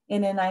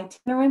in an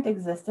itinerant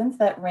existence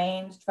that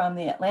ranged from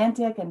the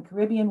Atlantic and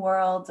Caribbean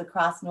worlds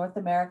across North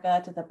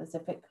America to the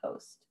Pacific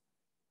coast.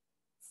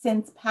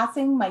 Since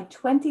passing my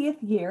 20th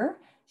year,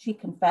 she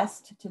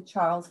confessed to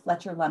Charles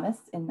Fletcher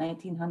Lummis in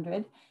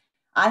 1900,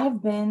 "I have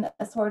been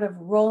a sort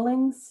of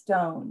rolling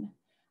stone.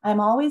 I'm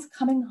always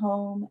coming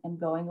home and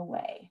going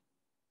away."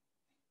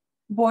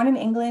 Born in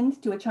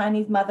England to a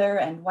Chinese mother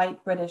and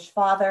white British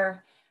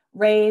father,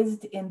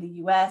 raised in the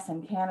US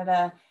and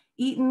Canada,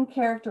 Eaton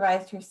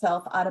characterized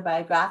herself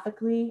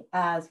autobiographically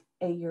as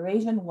a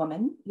Eurasian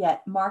woman,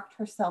 yet marked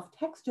herself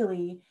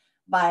textually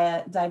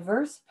via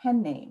diverse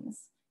pen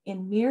names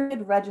in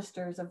myriad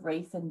registers of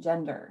race and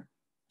gender.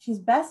 She's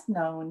best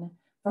known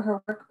for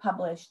her work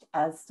published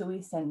as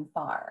Sui Sin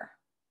Far.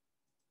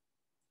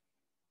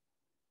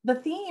 The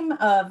theme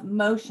of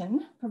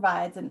motion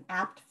provides an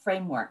apt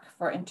framework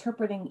for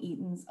interpreting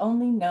Eaton's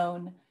only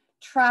known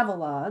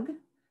travelogue,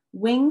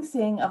 Wing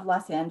Sing of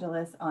Los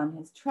Angeles on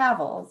His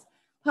Travels,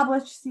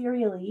 published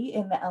serially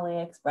in the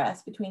LA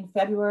Express between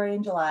February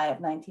and July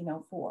of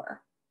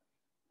 1904.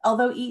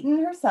 Although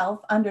Eaton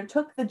herself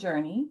undertook the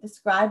journey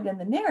described in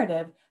the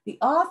narrative, the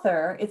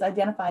author is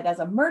identified as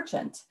a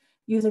merchant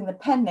using the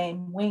pen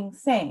name Wing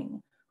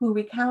Sing, who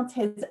recounts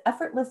his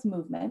effortless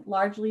movement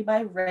largely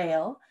by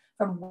rail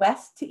from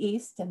west to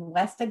east and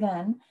west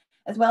again,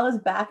 as well as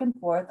back and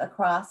forth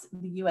across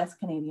the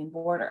US-Canadian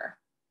border.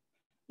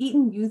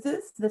 Eaton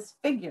uses this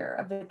figure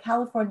of the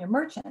California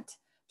merchant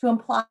to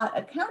imply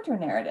a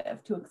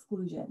counter-narrative to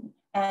exclusion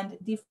and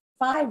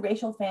defy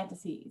racial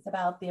fantasies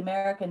about the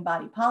American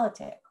body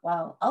politic,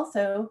 while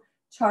also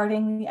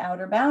charting the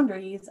outer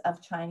boundaries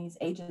of Chinese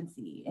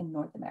agency in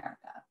North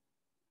America.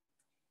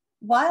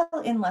 While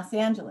in Los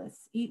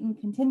Angeles, Eaton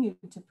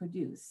continued to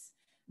produce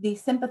the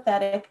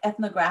sympathetic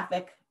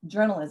ethnographic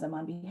journalism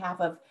on behalf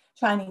of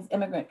Chinese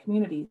immigrant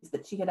communities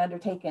that she had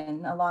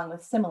undertaken along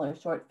with similar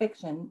short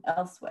fiction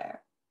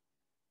elsewhere.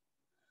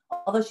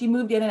 Although she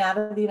moved in and out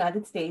of the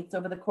United States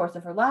over the course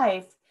of her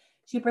life,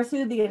 she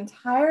pursued the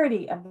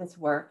entirety of this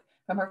work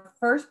from her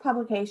first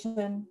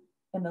publication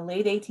in the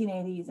late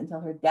 1880s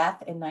until her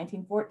death in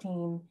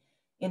 1914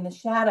 in the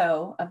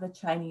shadow of the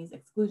Chinese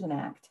Exclusion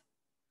Act.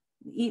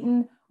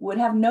 Eaton would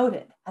have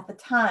noted at the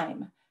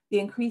time the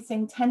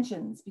increasing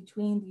tensions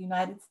between the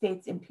United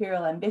States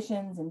imperial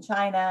ambitions in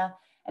China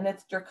and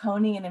its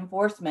draconian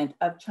enforcement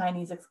of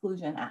Chinese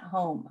exclusion at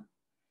home.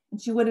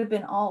 And she would have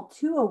been all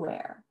too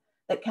aware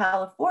that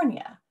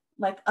California,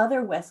 like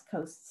other West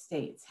Coast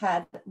states,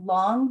 had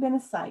long been a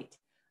site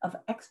of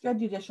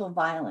extrajudicial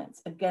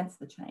violence against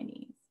the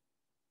Chinese.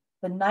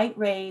 The night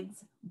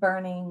raids,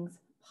 burnings,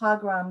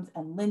 pogroms,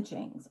 and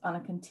lynchings on a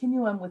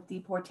continuum with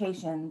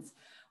deportations,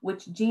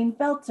 which Jean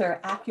Feltzer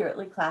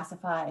accurately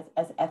classifies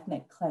as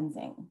ethnic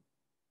cleansing.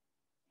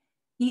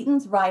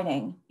 Eaton's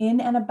writing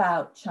in and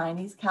about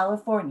Chinese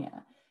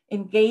California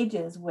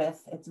engages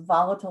with its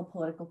volatile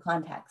political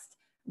context,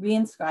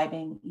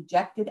 reinscribing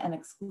ejected and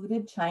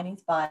excluded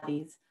Chinese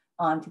bodies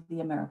onto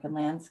the American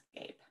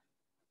landscape.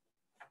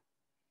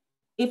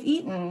 If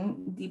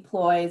Eaton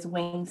deploys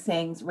Wing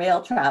Sing's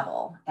rail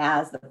travel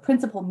as the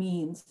principal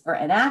means for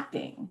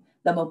enacting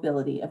the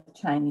mobility of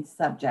Chinese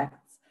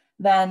subjects,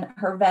 then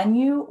her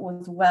venue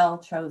was well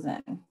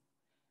chosen.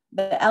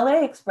 The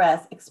LA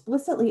Express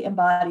explicitly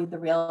embodied the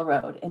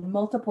railroad in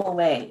multiple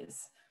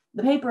ways.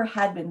 The paper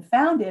had been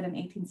founded in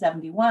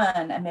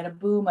 1871 amid a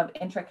boom of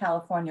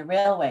intra-California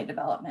railway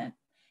development,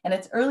 and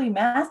its early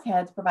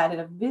mastheads provided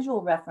a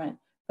visual reference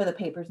for the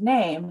paper's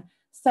name,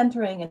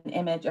 centering an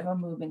image of a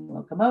moving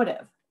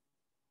locomotive.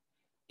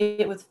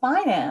 It was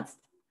financed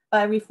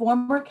by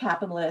reformer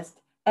capitalist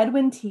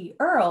Edwin T.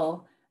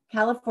 Earle,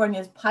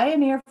 California's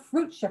pioneer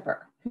fruit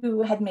shipper,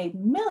 who had made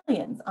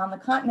millions on the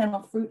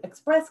Continental Fruit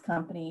Express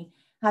Company,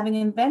 having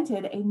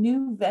invented a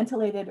new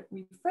ventilated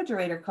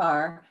refrigerator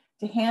car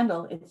to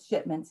handle its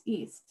shipments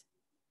east.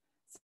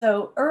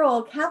 So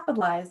Earle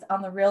capitalized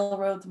on the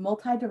railroad's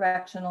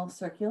multi-directional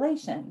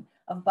circulation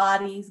of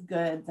bodies,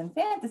 goods, and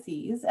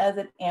fantasies as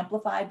it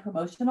amplified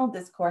promotional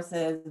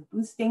discourses,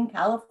 boosting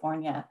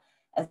California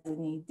as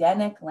an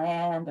Edenic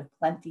land of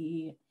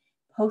plenty,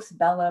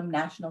 postbellum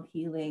national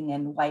healing,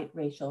 and white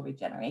racial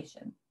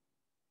regeneration.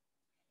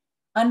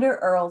 Under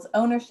Earle's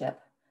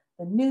ownership,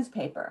 the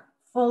newspaper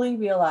fully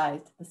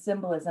realized the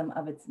symbolism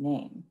of its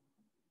name.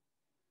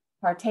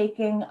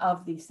 Partaking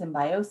of the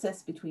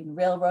symbiosis between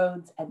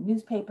railroads and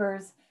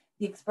newspapers,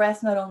 the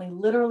Express not only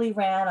literally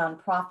ran on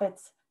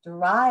profits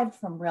derived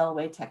from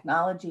railway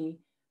technology,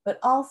 but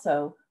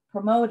also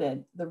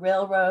promoted the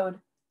railroad,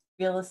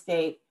 real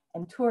estate,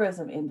 and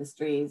tourism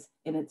industries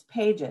in its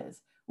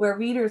pages, where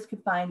readers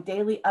could find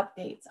daily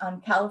updates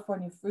on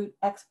California fruit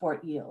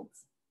export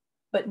yields,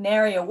 but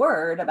nary a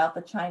word about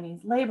the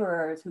Chinese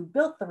laborers who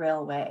built the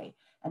railway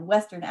and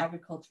Western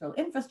agricultural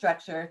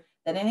infrastructure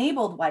that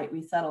enabled white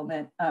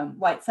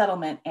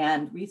settlement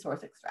and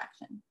resource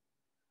extraction.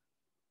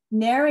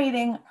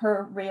 Narrating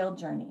her rail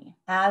journey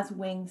as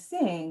Wing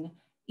Sing,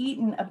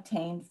 Eaton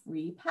obtained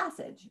free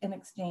passage in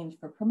exchange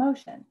for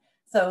promotion.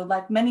 So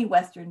like many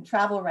Western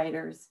travel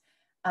writers,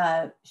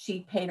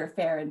 she paid her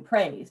fare in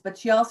praise, but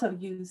she also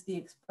used the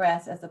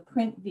Express as a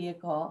print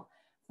vehicle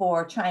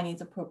for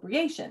Chinese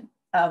appropriation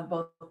of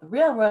both the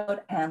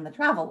railroad and the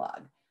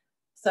travelogue.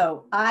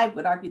 So I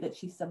would argue that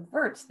she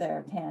subverts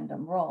their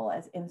tandem role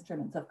as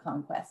instruments of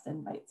conquest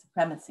and white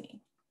supremacy.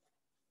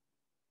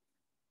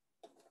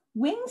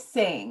 Wing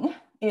Sing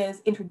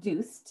is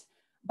introduced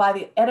by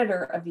the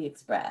editor of the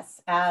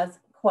Express as,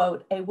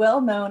 quote, a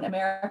well-known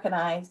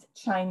Americanized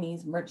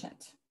Chinese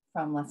merchant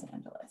from Los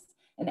Angeles.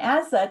 And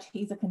as such,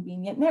 he's a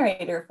convenient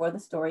narrator for the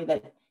story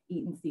that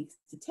Eaton seeks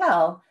to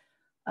tell,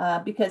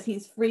 because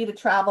he's free to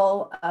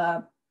travel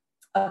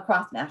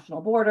across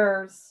national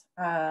borders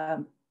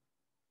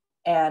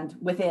and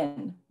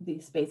within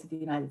the space of the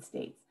United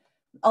States.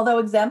 Although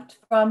exempt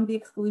from the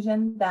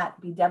exclusion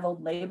that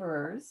bedeviled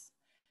laborers,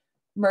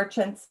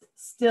 merchants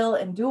still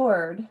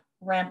endured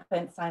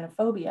rampant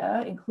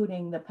xenophobia,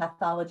 including the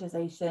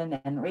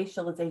pathologization and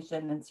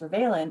racialization and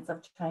surveillance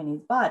of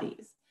Chinese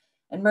bodies.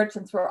 And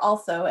merchants were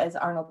also, as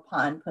Arnold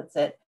Pond puts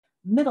it,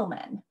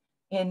 middlemen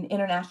in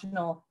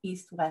international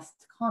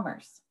East-West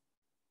commerce.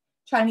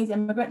 Chinese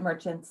immigrant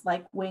merchants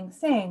like Wing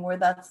Sing were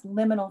thus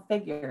liminal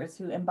figures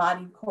who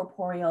embodied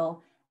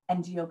corporeal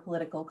and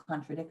geopolitical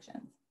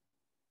contradictions.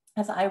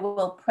 As I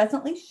will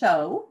presently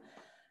show,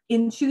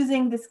 in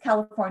choosing this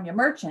California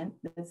merchant,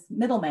 this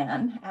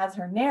middleman, as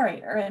her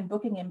narrator and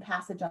booking him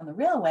passage on the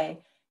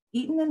railway,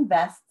 Eaton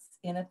invests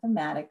in a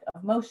thematic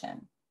of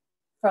motion.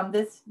 From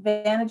this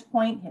vantage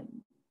point,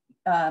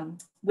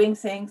 Wing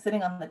Sing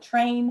sitting on the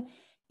train,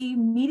 he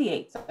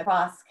mediates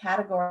across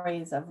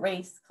categories of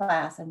race,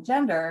 class, and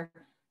gender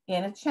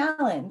in a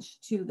challenge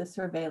to the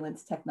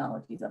surveillance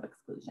technologies of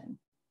exclusion.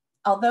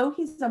 Although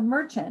he's a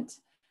merchant,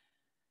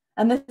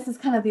 and this is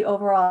kind of the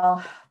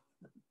overall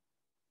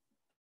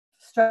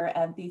structure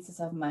and thesis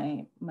of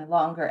my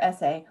longer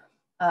essay.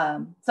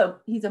 So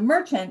he's a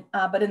merchant,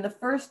 but in the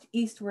first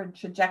eastward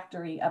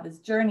trajectory of his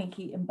journey,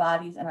 he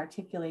embodies and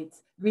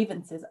articulates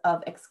grievances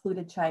of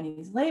excluded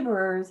Chinese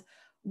laborers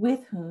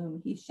with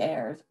whom he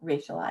shares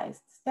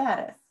racialized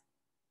status.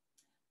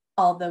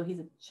 Although he's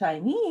a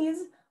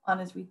Chinese, on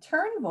his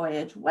return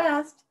voyage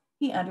west,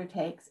 he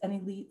undertakes an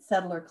elite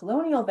settler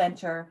colonial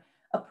venture,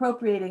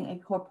 appropriating a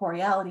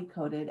corporeality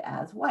coded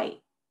as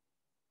white.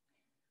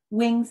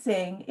 Wing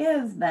Sing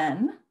is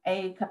then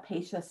a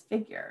capacious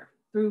figure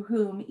through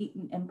whom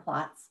Eaton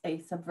implots a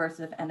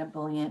subversive and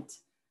ebullient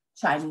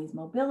Chinese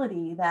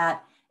mobility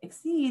that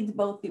exceeds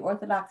both the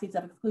orthodoxies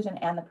of exclusion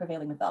and the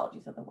prevailing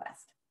mythologies of the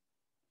West.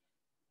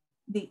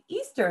 The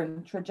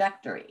eastern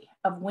trajectory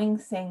of Wing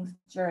Sing's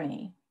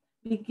journey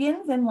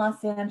begins in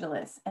Los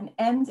Angeles and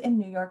ends in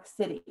New York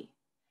City,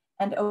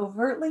 and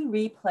overtly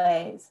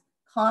replays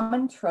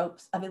common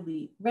tropes of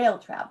elite rail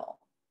travel.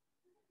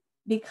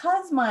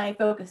 Because my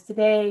focus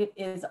today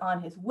is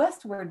on his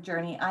westward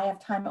journey, I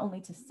have time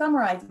only to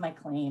summarize my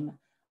claim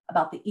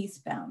about the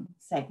eastbound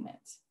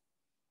segment.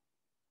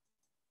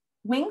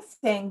 Wing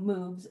Sing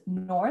moves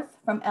north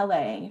from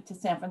LA to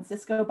San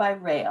Francisco by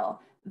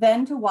rail,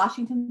 then to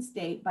Washington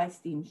State by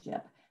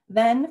steamship,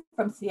 then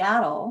from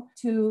Seattle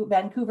to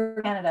Vancouver,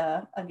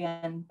 Canada,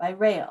 again by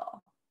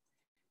rail.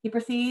 He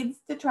proceeds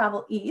to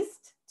travel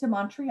east to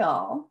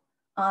Montreal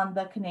on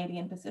the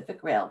Canadian Pacific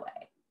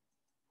Railway.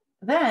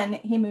 Then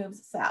he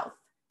moves south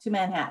to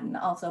Manhattan,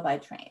 also by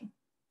train.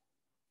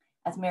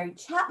 As Mary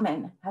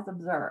Chapman has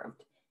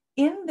observed,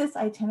 in this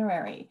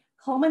itinerary,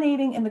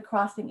 culminating in the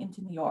crossing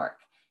into New York,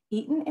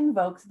 Eaton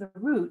invokes the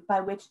route by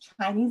which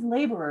Chinese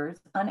laborers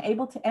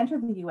unable to enter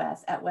the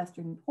US at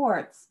Western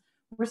ports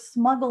were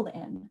smuggled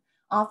in,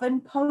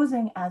 often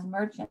posing as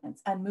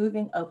merchants and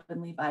moving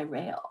openly by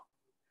rail.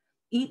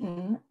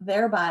 Eaton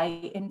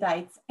thereby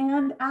indicts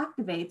and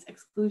activates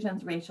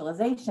exclusion's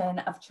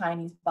racialization of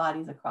Chinese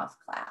bodies across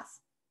class.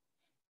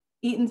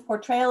 Eaton's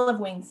portrayal of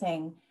Wing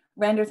Sing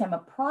renders him a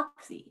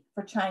proxy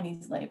for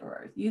Chinese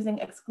laborers, using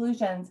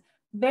exclusion's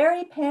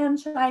very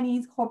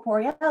pan-Chinese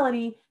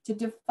corporeality to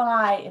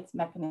defy its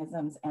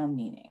mechanisms and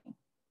meaning.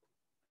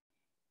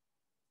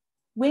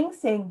 Wing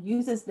Sing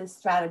uses this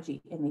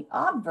strategy in the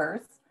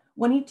obverse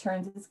when he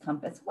turns his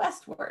compass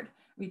westward,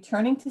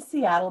 returning to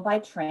Seattle by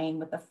train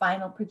with the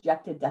final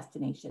projected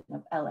destination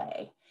of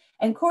LA,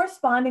 and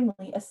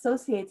correspondingly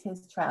associates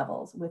his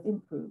travels with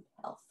improved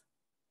health.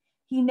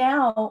 He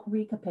now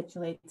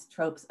recapitulates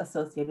tropes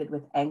associated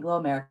with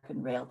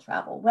Anglo-American rail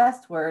travel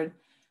westward,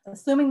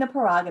 assuming the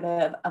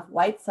prerogative of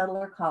white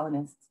settler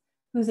colonists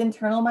whose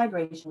internal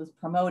migration was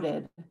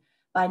promoted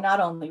by not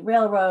only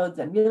railroads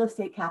and real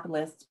estate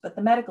capitalists, but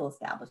the medical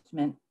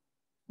establishment,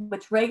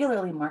 which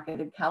regularly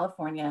marketed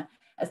California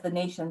as the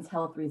nation's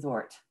health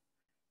resort.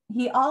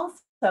 He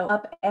also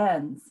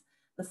upends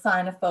the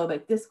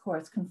xenophobic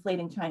discourse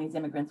conflating Chinese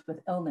immigrants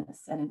with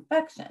illness and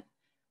infection.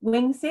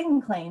 Wing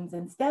Sing claims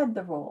instead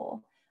the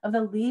role of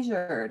the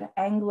leisured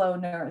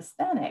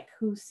Anglo-neurasthenic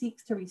who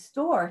seeks to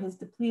restore his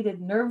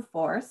depleted nerve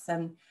force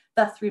and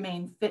thus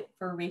remain fit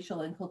for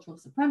racial and cultural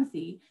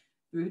supremacy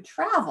through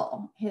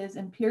travel, his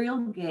imperial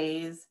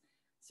gaze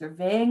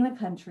surveying the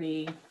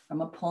country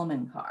from a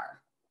Pullman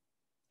car.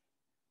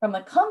 From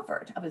the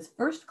comfort of his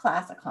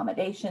first-class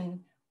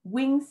accommodation,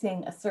 Wing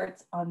Sing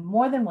asserts on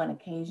more than one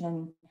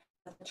occasion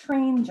that the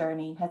train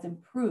journey has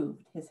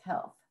improved his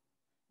health.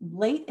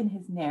 Late in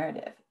his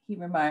narrative, he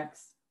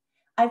remarks,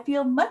 I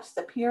feel much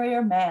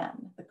superior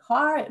man. The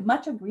car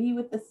much agree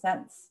with the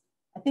sense.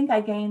 I think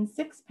I gained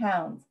 6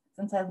 pounds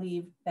since I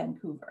leave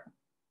Vancouver.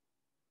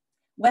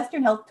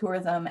 Western health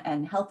tourism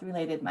and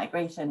health-related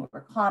migration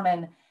were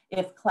common,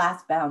 if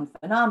class-bound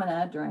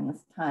phenomena during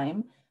this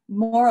time.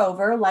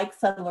 Moreover, like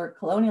settler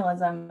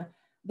colonialism,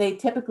 they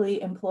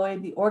typically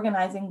employed the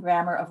organizing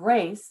grammar of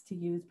race, to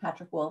use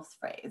Patrick Wolf's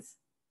phrase.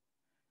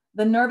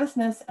 The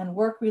nervousness and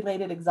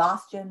work-related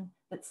exhaustion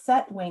that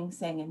set Wing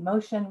Sing in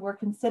motion were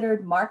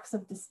considered marks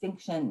of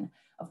distinction,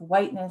 of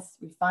whiteness,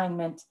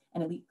 refinement,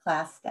 and elite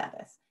class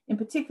status. In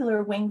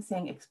particular, Wing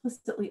Sing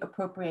explicitly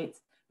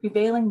appropriates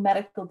prevailing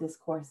medical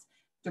discourse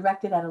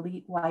directed at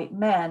elite white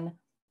men,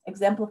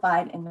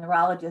 exemplified in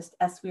neurologist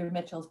S. Weir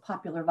Mitchell's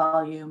popular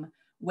volume,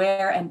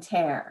 Wear and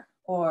Tear,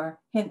 or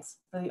Hints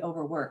for the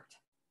Overworked.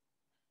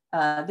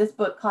 This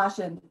book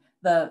cautioned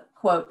the,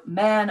 quote,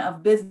 man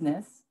of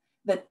business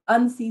that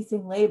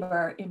unceasing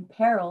labor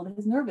imperiled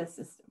his nervous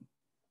system.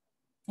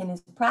 In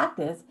his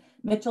practice,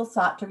 Mitchell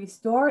sought to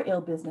restore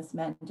ill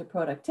businessmen to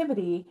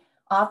productivity,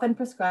 often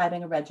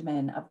prescribing a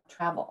regimen of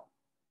travel.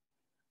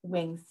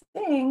 Wing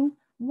Sing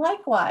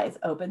likewise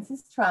opens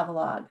his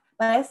travelogue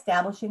by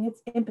establishing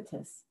its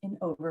impetus in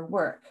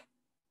overwork.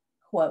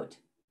 Quote,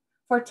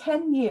 for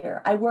 10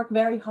 years, I work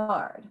very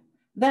hard.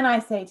 Then I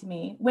say to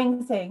me,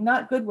 Wing Sing,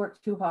 not good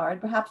work too hard,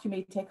 perhaps you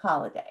may take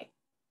holiday,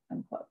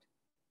 unquote.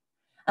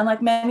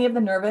 Unlike many of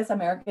the nervous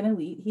American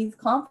elite, he's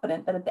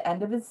confident that at the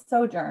end of his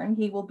sojourn,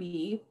 he will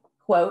be,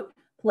 quote,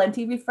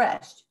 plenty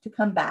refreshed to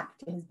come back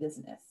to his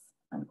business,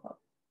 unquote.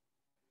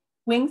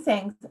 Wing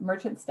Sing's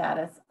merchant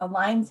status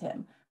aligns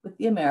him with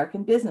the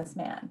American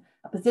businessman,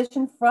 a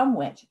position from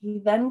which he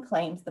then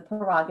claims the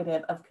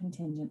prerogative of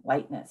contingent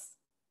whiteness.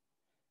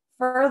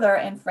 Further,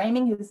 in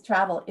framing his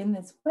travel in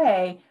this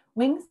way,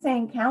 Wing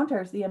Sing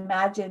counters the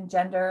imagined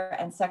gender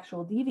and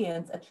sexual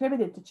deviance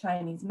attributed to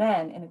Chinese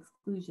men in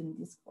exclusion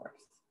discourse.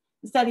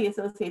 Instead, he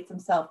associates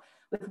himself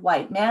with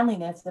white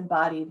manliness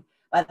embodied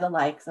by the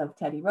likes of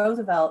Teddy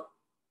Roosevelt,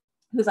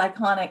 whose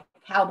iconic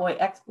cowboy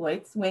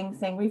exploits Wing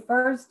Sing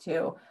refers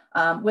to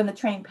when the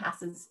train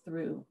passes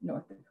through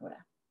North Dakota.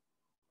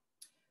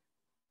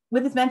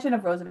 With his mention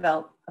of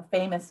Roosevelt, a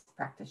famous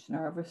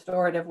practitioner of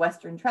restorative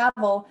Western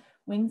travel,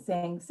 Wing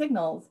Sing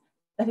signals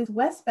that his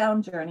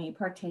westbound journey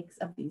partakes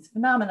of these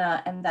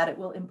phenomena and that it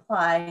will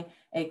imply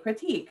a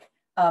critique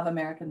of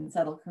American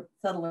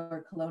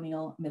settler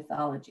colonial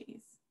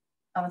mythologies.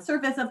 On the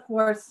surface, of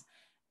course,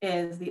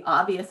 is the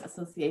obvious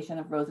association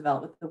of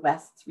Roosevelt with the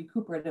West's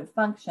recuperative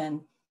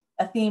function,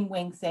 a theme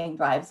Wing Sing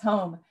drives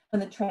home when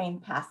the train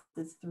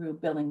passes through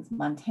Billings,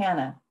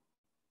 Montana.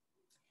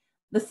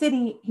 The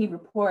city, he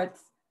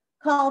reports,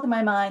 called to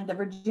my mind the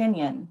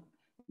Virginian.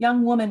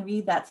 Young woman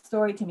read that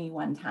story to me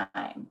one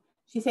time.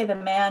 She say the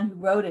man who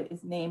wrote it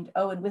is named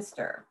Owen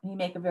Wister, and he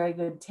make a very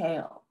good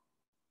tale.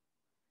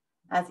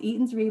 As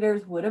Eaton's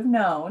readers would have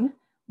known,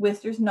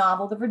 Wister's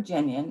novel, The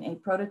Virginian, a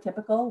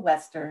prototypical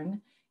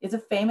Western, is a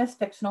famous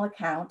fictional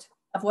account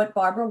of what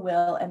Barbara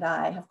Will and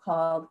I have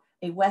called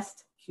a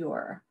West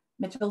cure,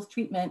 Mitchell's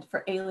treatment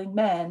for ailing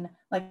men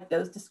like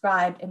those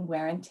described in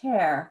Wear and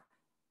Tear,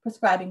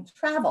 prescribing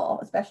travel,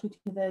 especially to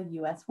the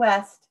US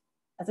West,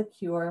 as a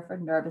cure for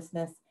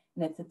nervousness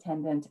and its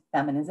attendant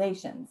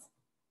feminizations.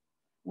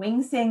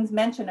 Wing Sing's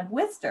mention of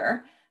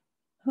Wister,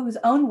 whose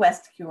own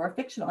West cure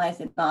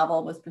fictionalized in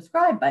novel was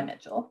prescribed by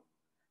Mitchell,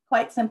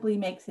 quite simply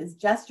makes his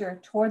gesture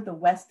toward the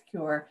West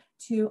cure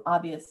too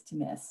obvious to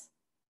miss.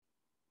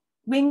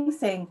 Wing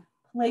Sing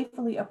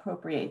playfully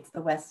appropriates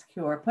the West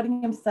cure,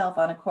 putting himself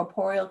on a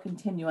corporeal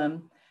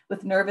continuum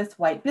with nervous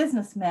white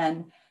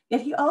businessmen,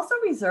 yet he also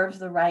reserves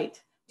the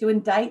right to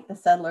indict the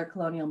settler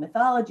colonial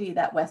mythology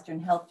that Western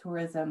health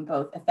tourism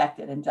both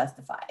affected and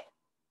justified.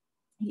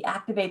 He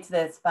activates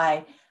this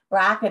by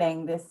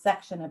bracketing this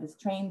section of his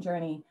train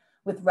journey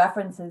with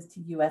references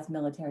to US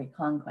military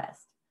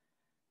conquest.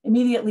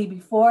 Immediately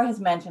before his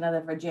mention of the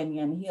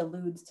Virginian, he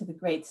alludes to the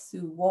Great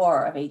Sioux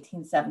War of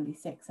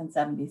 1876 and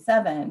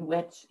 77,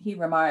 which, he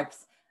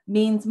remarks,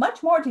 means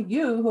much more to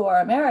you who are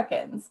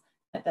Americans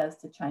than it does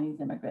to Chinese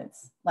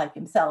immigrants like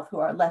himself who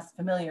are less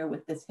familiar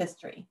with this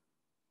history.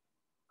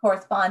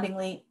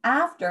 Correspondingly,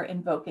 after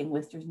invoking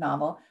Wister's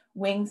novel,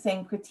 Wing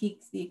Sing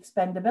critiques the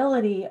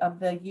expendability of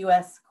the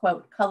US,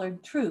 quote,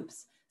 colored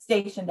troops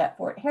stationed at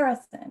Fort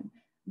Harrison,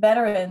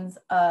 veterans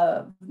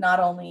of not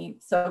only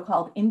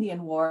so-called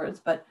Indian wars,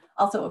 but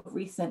also of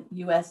recent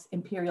US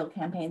imperial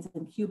campaigns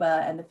in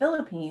Cuba and the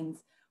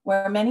Philippines,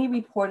 where many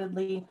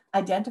reportedly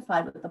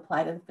identified with the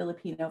plight of the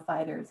Filipino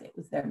fighters it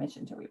was their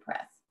mission to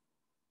repress.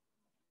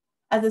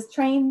 As this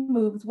train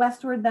moves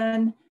westward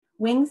then,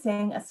 Wing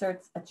Sing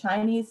asserts a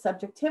Chinese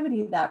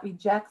subjectivity that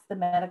rejects the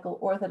medical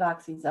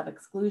orthodoxies of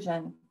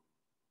exclusion.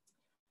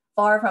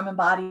 Far from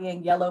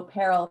embodying yellow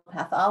peril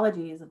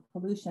pathologies of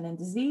pollution and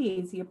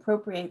disease, he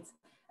appropriates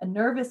a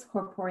nervous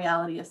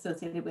corporeality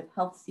associated with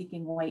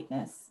health-seeking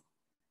whiteness.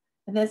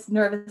 And this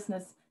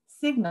nervousness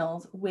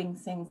signals Wing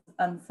Sing's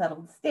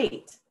unsettled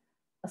state,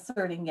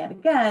 asserting yet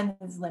again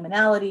his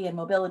liminality and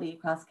mobility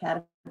across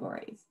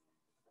categories.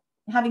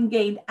 Having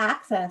gained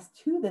access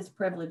to this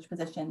privileged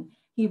position,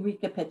 he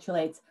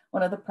recapitulates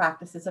one of the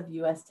practices of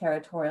US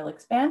territorial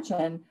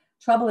expansion,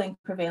 troubling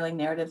prevailing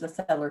narratives of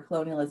settler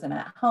colonialism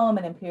at home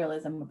and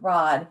imperialism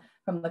abroad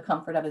from the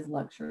comfort of his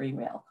luxury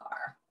rail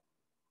car.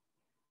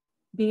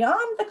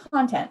 Beyond the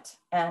content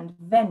and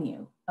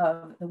venue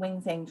of the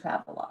Wing Sing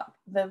travelogue,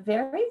 the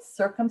very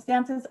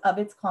circumstances of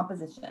its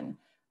composition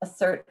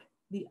assert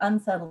the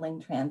unsettling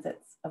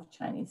transits of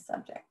Chinese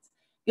subjects,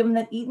 given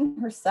that Eaton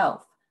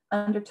herself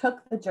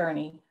undertook the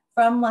journey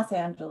from Los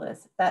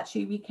Angeles that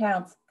she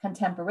recounts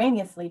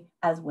contemporaneously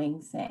as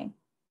Wing Sing.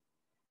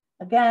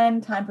 Again,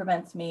 time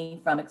prevents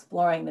me from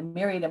exploring the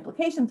myriad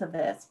implications of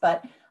this,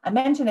 but I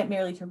mention it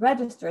merely to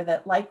register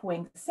that, like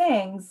Wing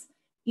Sing's,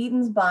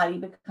 Eaton's body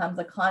becomes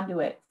a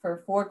conduit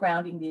for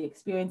foregrounding the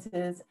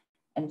experiences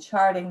and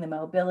charting the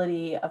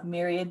mobility of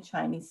myriad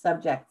Chinese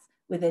subjects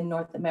within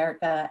North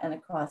America and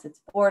across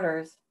its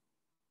borders,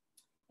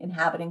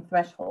 inhabiting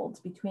thresholds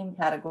between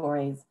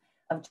categories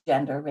of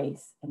gender,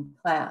 race, and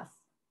class.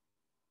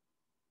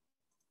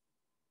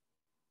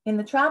 In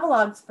the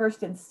travelogue's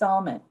first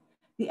installment,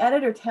 the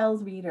editor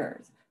tells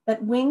readers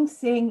that Wing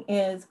Sing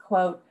is,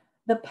 quote,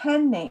 the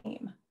pen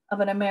name of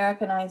an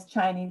Americanized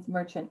Chinese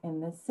merchant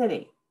in this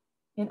city.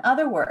 In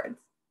other words,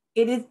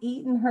 it is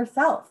Eaton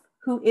herself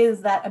who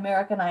is that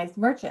Americanized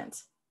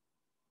merchant.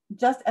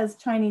 Just as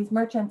Chinese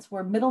merchants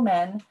were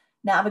middlemen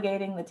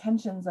navigating the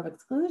tensions of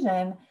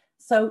exclusion,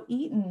 so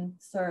Eaton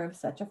serves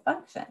such a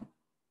function.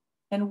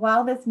 And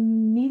while this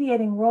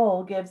mediating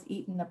role gives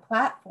Eaton a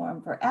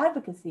platform for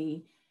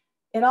advocacy,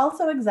 it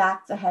also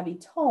exacts a heavy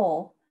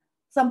toll,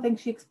 something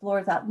she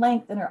explores at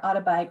length in her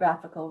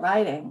autobiographical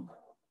writing,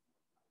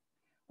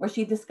 where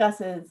she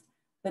discusses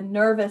the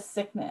nervous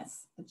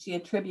sickness that she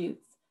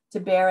attributes to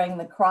bearing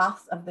the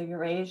cross of the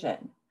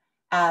Eurasian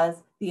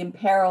as the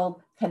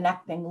imperiled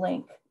connecting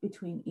link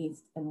between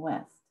East and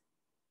West.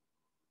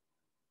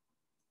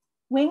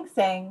 Wing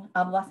Sing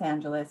of Los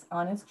Angeles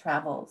on his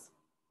travels,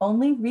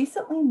 only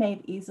recently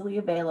made easily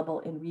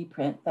available in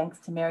reprint thanks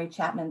to Mary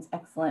Chapman's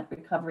excellent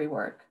recovery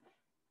work,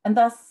 and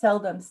thus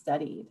seldom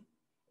studied,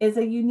 is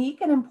a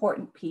unique and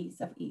important piece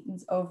of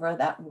Eaton's oeuvre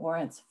that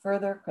warrants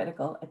further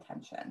critical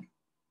attention.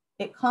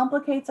 It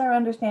complicates our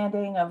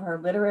understanding of her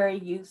literary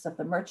use of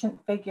the merchant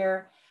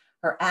figure,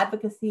 her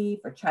advocacy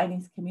for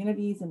Chinese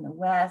communities in the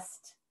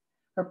West,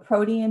 her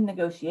protean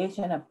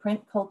negotiation of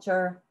print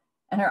culture,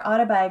 and her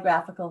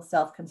autobiographical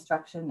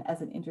self-construction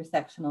as an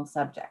intersectional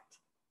subject.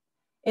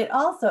 It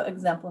also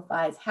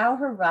exemplifies how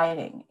her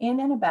writing in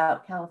and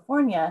about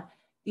California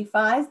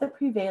defies the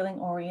prevailing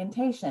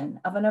orientation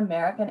of an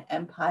American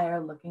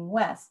empire looking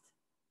west.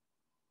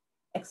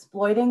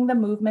 Exploiting the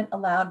movement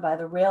allowed by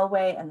the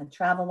railway and the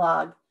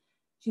travelogue,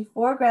 she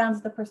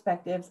foregrounds the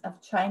perspectives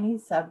of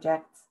Chinese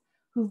subjects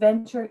who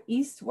venture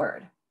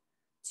eastward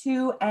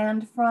to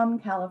and from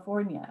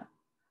California,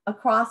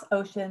 across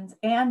oceans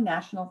and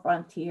national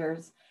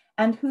frontiers,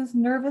 and whose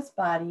nervous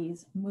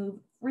bodies move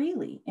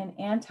freely in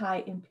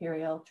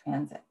anti-imperial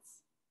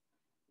transits.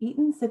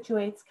 Eaton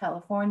situates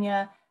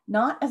California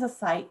not as a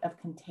site of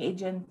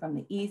contagion from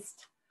the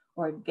East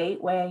or a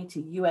gateway to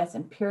US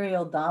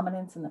imperial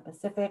dominance in the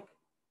Pacific,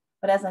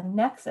 but as a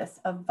nexus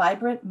of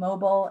vibrant,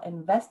 mobile,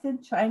 and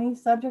vested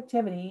Chinese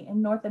subjectivity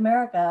in North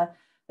America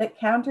that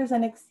counters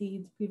and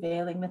exceeds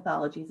prevailing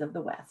mythologies of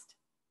the West.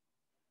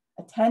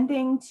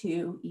 Attending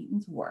to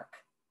Eaton's work,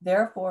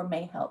 therefore,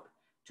 may help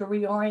to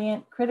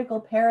reorient critical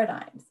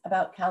paradigms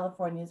about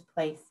California's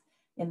place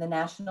in the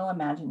national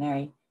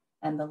imaginary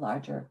and the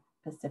larger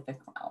Pacific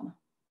realm.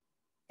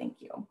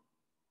 Thank you.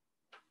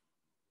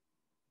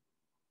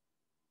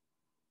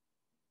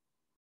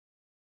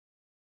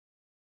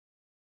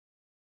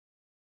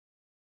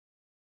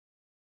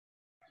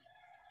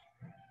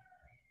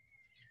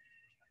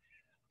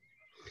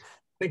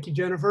 Thank you,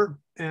 Jennifer.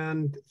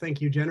 And thank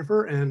you,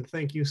 Jennifer. And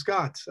thank you,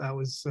 Scott. That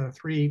was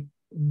three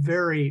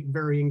very,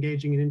 very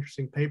engaging and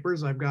interesting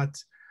papers. I've got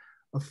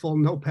a full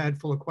notepad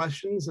full of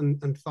questions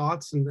and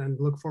thoughts and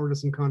look forward to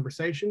some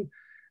conversation.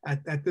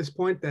 At this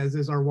point, as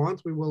is our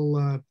wont, we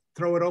will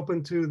throw it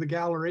open to the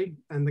gallery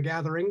and the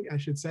gathering, I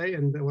should say.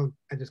 And well,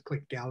 I just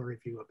clicked gallery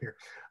view up here.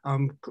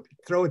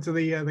 Throw it to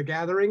the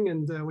gathering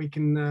and we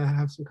can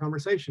have some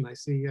conversation. I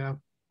see a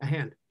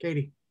hand.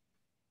 Katie.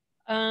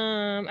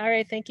 All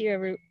right, thank you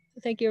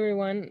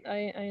everyone.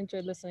 I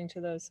enjoyed listening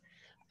to those.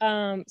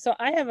 So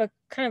I have a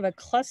kind of a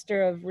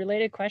cluster of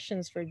related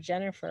questions for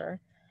Jennifer.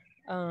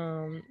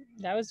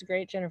 That was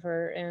great,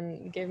 Jennifer,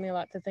 and gave me a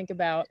lot to think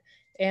about.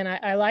 And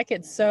I like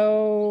it.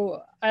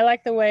 So I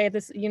like the way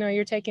this, you know,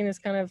 you're taking this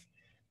kind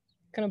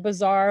of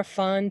bizarre,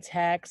 fun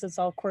text. It's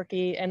all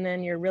quirky, and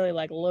then you're really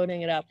like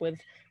loading it up with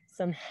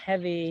some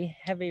heavy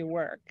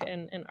work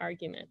and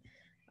argument.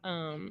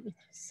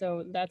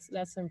 So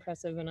that's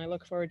impressive, and I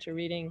look forward to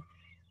reading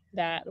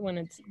that when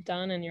it's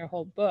done in your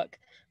whole book.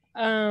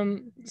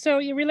 So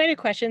your related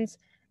questions,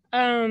 you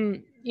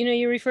know,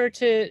 you refer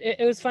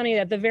to, it was funny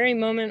at the very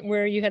moment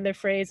where you had the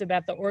phrase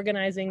about the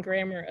organizing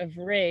grammar of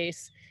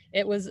race,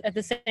 it was at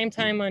the same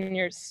time on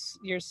your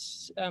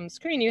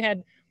screen, you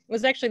had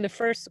was actually the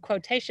first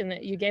quotation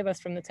that you gave us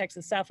from the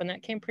Texas South, and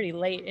that came pretty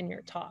late in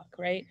your talk,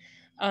 right?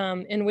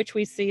 In which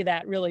we see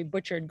that really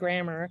butchered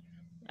grammar.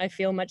 I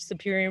feel much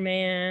superior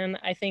man.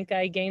 I think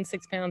I gained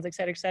 6 pounds, et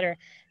cetera, et cetera.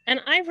 And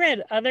I've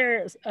read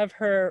others of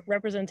her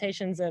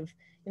representations of,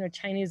 you know,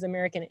 Chinese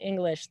American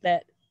English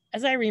that,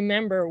 as I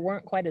remember,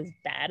 weren't quite as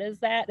bad as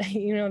that.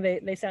 You know,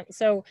 they sound,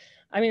 so,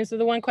 I mean, so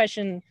the one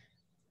question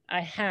I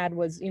had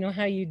was, you know,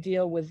 how you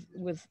deal with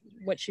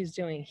what she's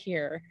doing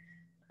here,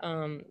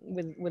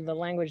 with the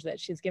language that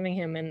she's giving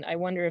him. And I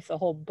wonder if the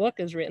whole book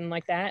is written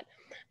like that,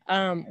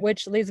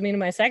 which leads me to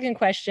my second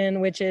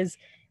question, which is,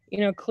 you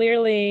know,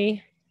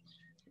 clearly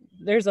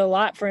there's a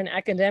lot for an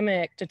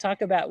academic to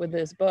talk about with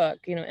this book,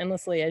 you know,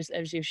 endlessly,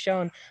 as you've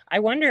shown. I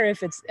wonder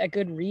if it's a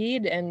good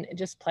read and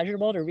just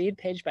pleasurable to read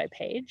page by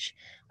page.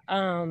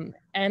 And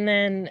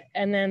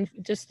then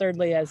just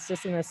thirdly, as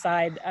just an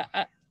aside,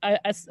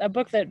 a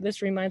book that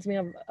this reminds me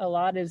of a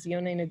lot is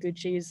Yone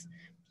Noguchi's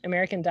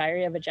American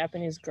Diary of a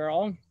Japanese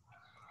Girl,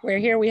 where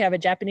here we have a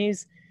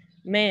Japanese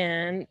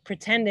man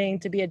pretending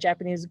to be a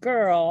Japanese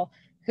girl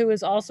who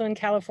is also in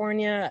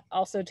California,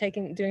 also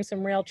doing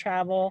some rail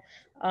travel,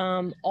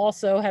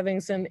 also having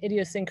some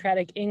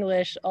idiosyncratic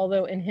English,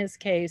 although in his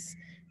case,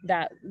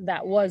 that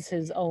was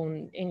his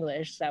own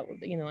English, that,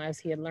 you know, as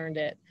he had learned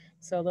it.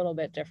 So a little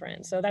bit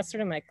different. So that's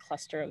sort of my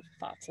cluster of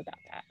thoughts about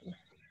that.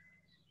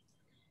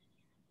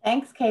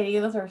 Thanks, Katie.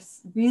 Those are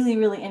really,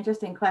 really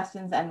interesting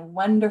questions and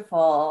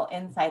wonderful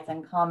insights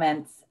and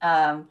comments.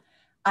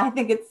 I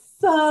think it's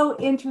so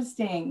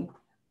interesting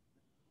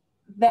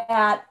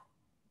that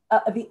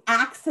the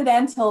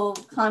accidental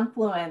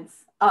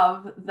confluence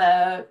of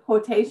the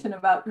quotation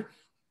about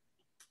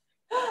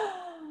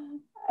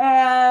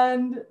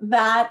and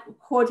that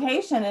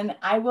quotation. And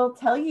I will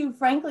tell you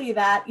frankly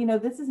that, you know,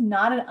 this is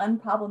not an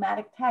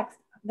unproblematic text.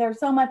 There's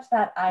so much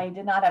that I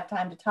did not have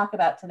time to talk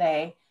about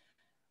today.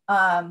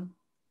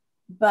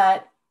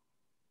 But,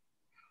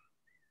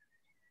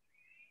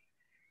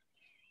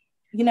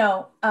 you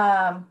know,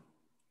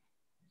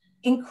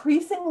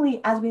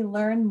 increasingly as we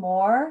learn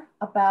more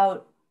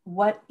about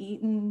what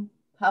Eaton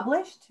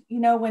published, you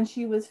know, when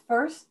she was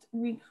first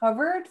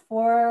recovered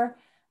for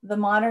the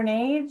modern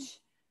age,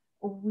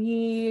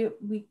 we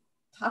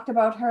talked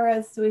about her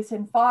as Sui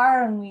Sin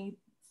Far, and we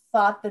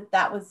thought that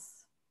that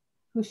was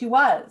who she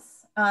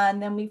was.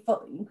 And then we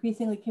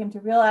increasingly came to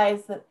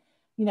realize that,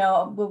 you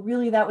know, well,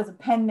 really that was a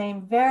pen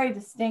name very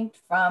distinct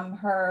from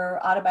her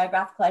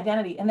autobiographical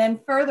identity. And then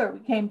further, we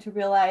came to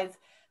realize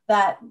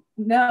that,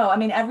 no, I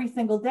mean, every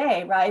single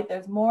day, right,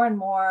 there's more and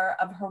more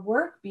of her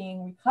work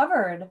being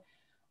recovered,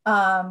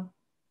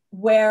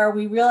 where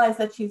we realize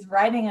that she's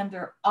writing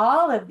under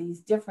all of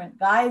these different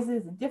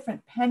guises and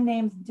different pen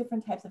names and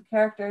different types of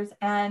characters.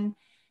 And,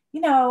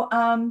 you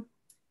know,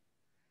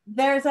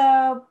 there's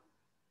a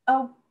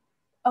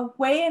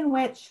way in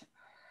which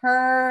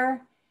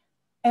her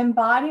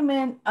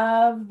embodiment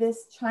of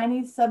this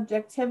Chinese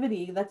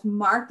subjectivity that's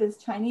marked as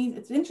Chinese,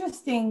 it's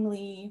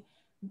interestingly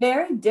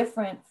very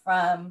different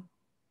from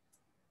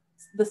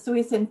the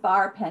Sui Sin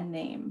Far pen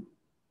name,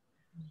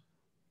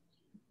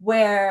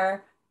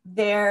 where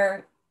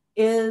there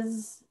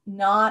is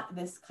not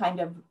this kind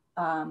of,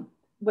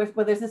 where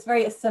there's this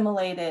very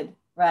assimilated,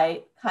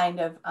 right, kind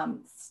of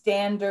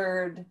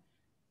standardized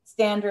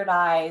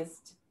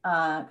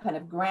kind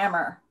of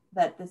grammar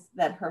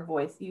that her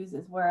voice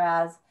uses,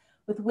 whereas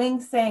with Wing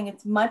Sang,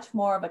 it's much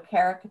more of a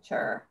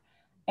caricature,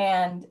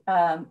 and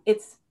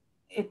it's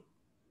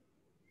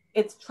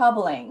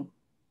troubling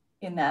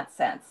in that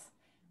sense.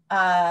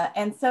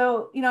 And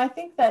so, you know, I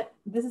think that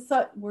this is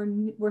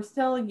we're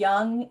still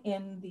young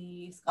in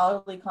the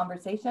scholarly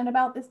conversation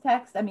about this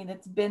text. I mean,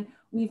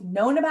 we've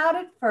known about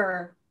it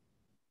for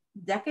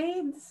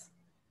decades,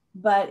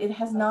 but it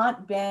has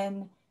not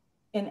been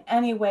in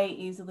any way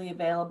easily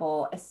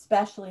available,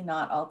 especially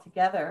not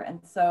altogether. And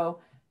so,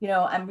 you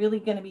know, I'm really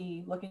going to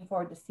be looking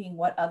forward to seeing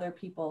what other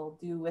people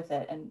do with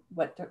it and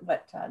what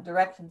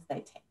directions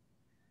they take.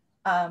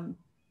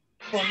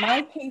 For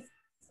my case,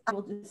 I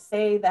will just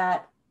say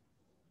that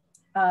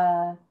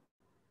the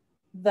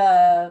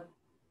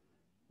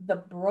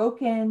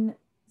broken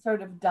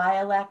sort of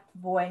dialect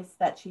voice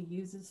that she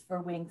uses for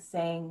Wing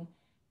Sang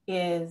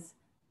is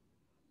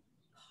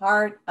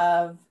part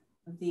of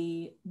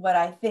what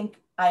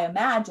I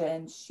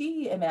imagine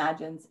she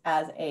imagines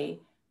as a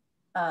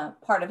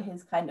part of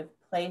his kind of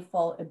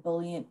playful,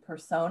 ebullient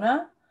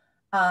persona.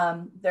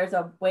 There's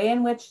a way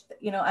in which,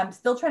 you know, I'm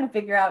still trying to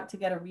figure out to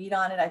get a read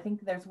on it. I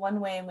think there's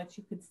one way in which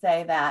you could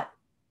say that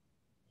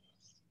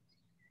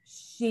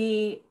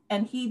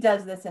and he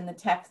does this in the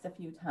text a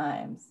few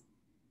times,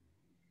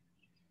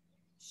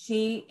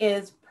 she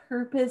is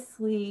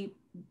purposely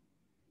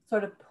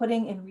sort of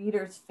putting in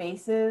readers'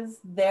 faces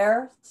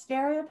their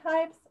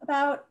stereotypes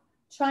about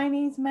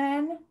Chinese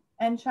men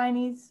and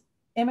Chinese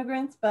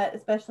immigrants, but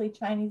especially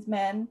Chinese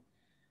men.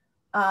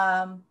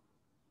 And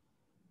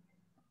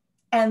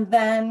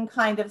then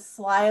kind of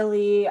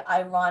slyly,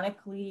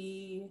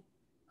 ironically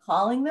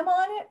calling them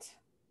on it.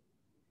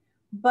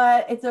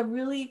 But it's a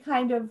really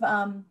kind of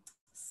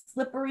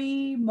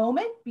slippery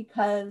moment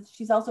because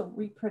she's also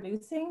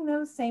reproducing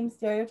those same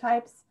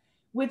stereotypes,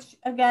 which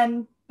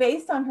again,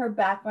 based on her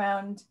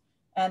background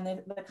and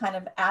the kind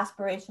of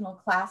aspirational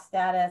class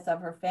status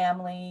of her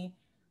family,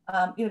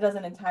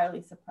 doesn't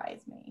entirely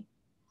surprise me.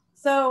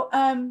 So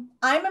I'm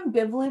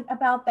ambivalent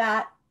about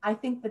that. I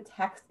think the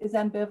text is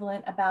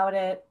ambivalent about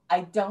it.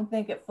 I don't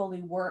think it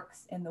fully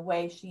works in the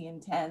way she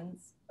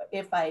intends,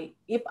 if I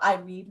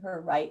read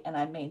her right, and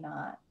I may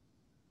not.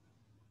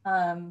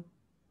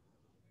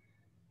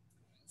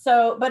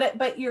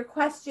 But your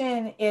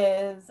question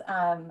is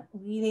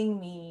leading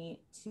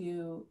me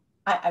to,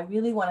 I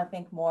really want to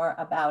think more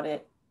about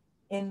it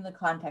in the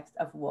context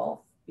of Woolf,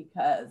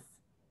 because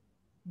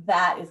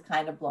that is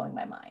kind of blowing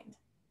my mind.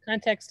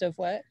 Context of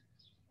what?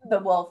 The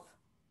Woolf,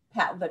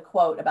 the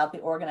quote about the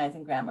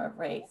organizing grammar of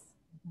race.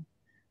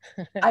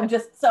 I'm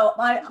just, so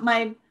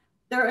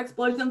there are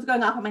explosions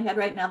going off in my head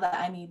right now that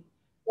I need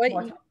more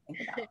time to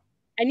think about.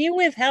 And you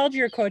withheld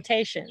your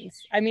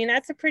quotations. I mean,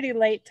 that's a pretty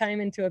late time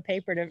into a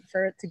paper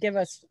to give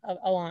us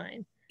a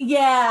line.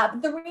 Yeah,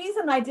 the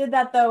reason I did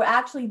that though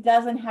actually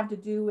doesn't have to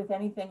do with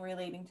anything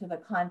relating to the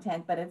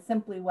content, but it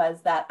simply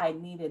was that I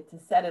needed to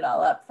set it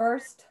all up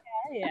first.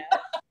 Yeah.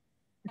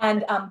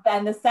 And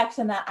then the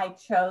section that I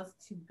chose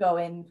to go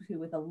into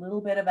with a little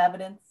bit of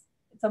evidence,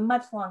 it's a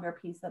much longer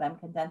piece that I'm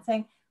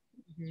condensing,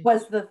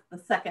 was the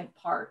second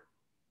part,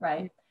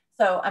 right?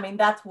 So, I mean,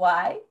 that's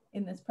why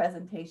in this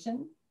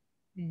presentation,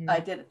 I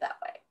did it that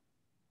way.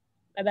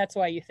 And that's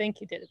why you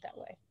think you did it that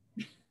way.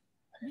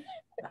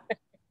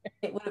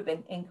 It would have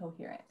been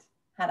incoherent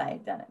had I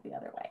done it the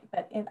other way.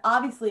 But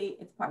obviously,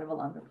 it's part of a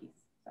longer piece.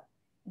 So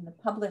in the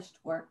published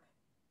work,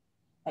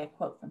 I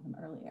quote from him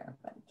earlier,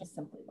 but it just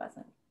simply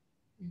wasn't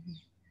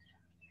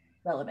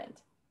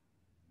relevant.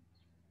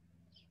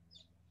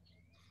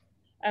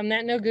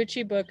 That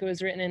Noguchi book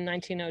was written in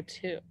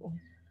 1902.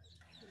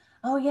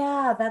 Oh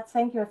yeah,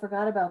 thank you. I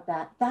forgot about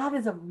that. That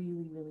is a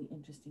really, really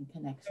interesting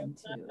connection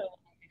too. Not so long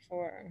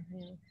before.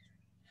 Yeah.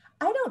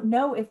 I don't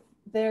know if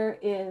there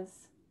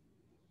is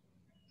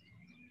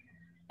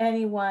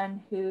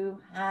anyone who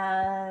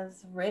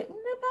has written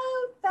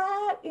about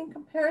that in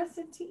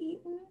comparison to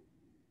Eaton.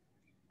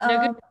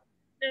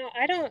 No,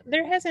 I don't.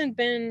 There hasn't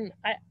been.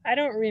 I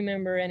don't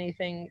remember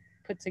anything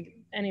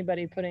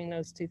anybody putting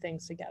those two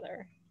things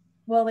together.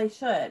 Well, they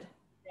should.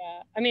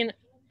 Yeah, I mean.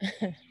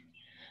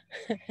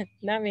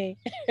 Not me.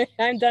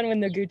 I'm done with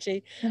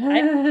Noguchi.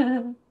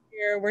 I'm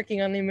here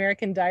working on the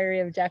American Diary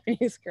of a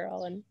Japanese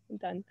Girl, and I'm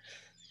done.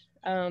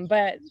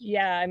 But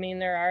yeah, I mean,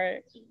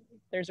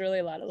 there's really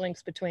a lot of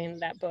links between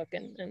that book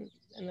and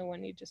the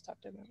one you just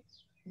talked about.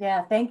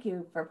 Yeah, thank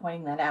you for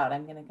pointing that out.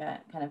 I'm going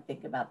to kind of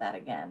think about that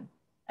again.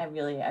 I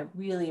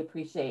really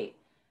appreciate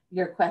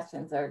your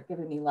questions are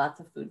giving me lots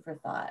of food for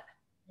thought.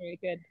 Very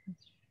good.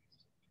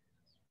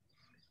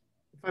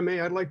 If I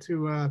may, I'd like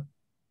to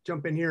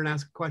jump in here and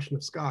ask a question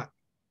of Scott.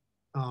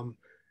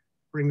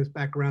 Bring this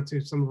back around to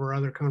some of our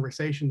other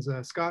conversations.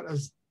 Scott, a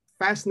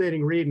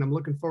fascinating read, and I'm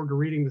looking forward to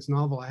reading this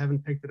novel. I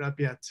haven't picked it up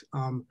yet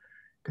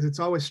because it's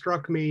always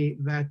struck me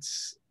that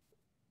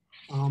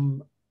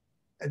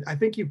I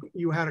think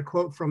you had a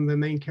quote from the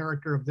main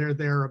character of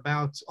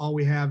Thereabouts. All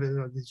we have is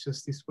it's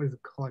just these, what is it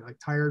called, like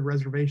tired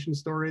reservation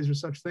stories or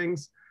such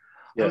things.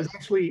 Yes. I was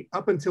actually,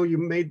 up until you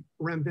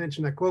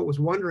mentioned that quote, was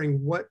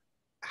wondering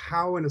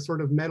how in a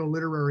sort of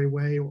meta-literary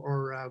way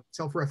or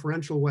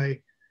self-referential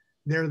way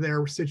there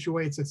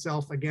situates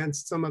itself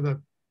against some of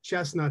the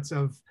chestnuts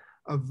of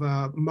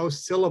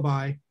most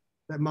syllabi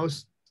that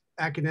most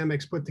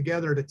academics put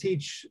together to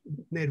teach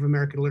Native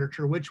American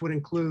literature, which would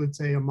include,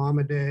 say, a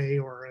Mama Day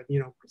or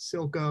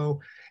Silko,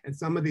 and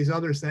some of these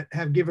others that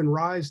have given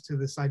rise to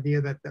this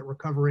idea that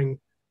recovering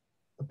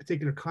a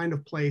particular kind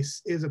of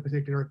place is a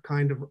particular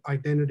kind of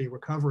identity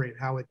recovery, and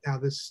how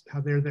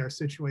there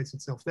situates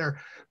itself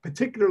there.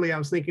 Particularly, I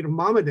was thinking of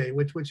Mama Day,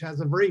 which has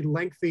a very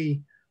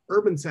lengthy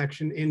urban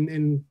section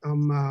in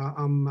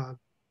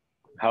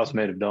House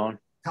Made of Dawn.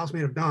 House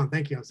Made of Dawn.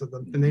 Thank you. So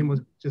the name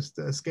was just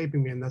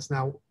escaping me, and that's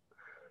now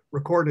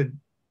recorded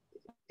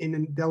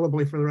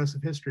indelibly for the rest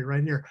of history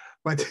right here.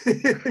 But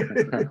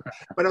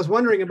but I was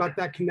wondering about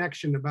that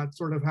connection, about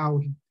sort of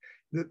how,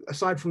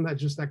 aside from that,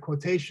 just that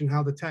quotation,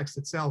 how the text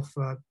itself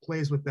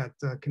plays with that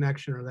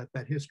connection or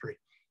that history.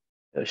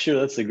 Sure,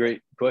 that's a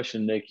great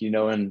question, Nick.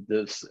 In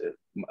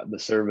the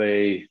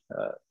survey,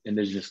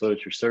 Indigenous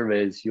literature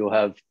surveys, you'll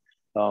have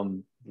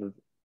the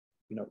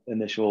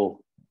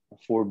initial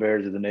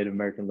forebears of the Native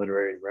American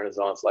literary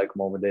renaissance, like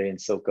Moma Day and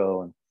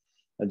Silko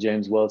and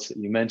James Welch that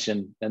you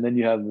mentioned, and then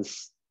you have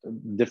this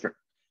different,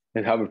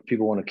 and however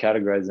people want to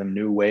categorize them,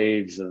 new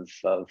waves of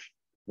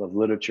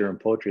literature and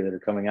poetry that are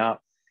coming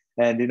out.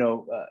 And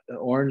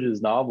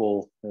Orange's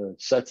novel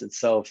sets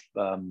itself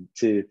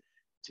to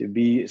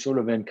be sort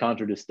of in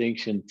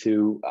contradistinction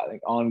to, I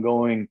think,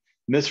 ongoing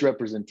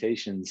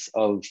misrepresentations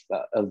of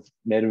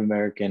Native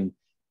American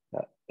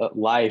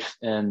life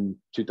in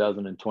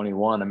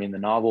 2021. I mean, the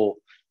novel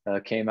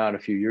came out a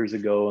few years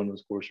ago and was,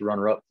 of course,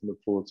 runner-up for the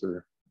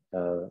Pulitzer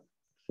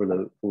for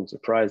the Pulitzer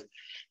Prize.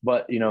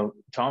 But, you know,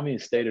 Tommy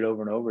has stated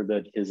over and over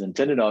that his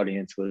intended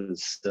audience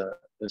was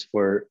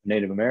for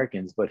Native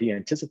Americans, but he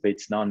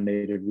anticipates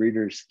non-Native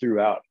readers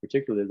throughout,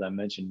 particularly as I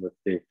mentioned with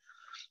the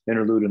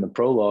interlude and the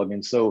prologue.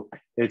 And so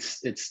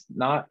it's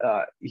not,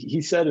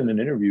 he said in an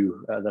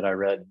interview that I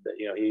read that,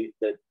 you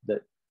know,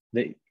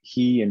 that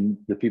he and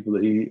the people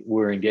that he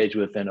were engaged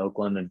with in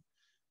Oakland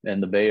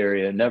and the Bay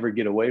Area never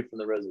get away from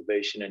the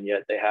reservation, and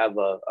yet they have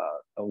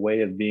a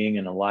way of being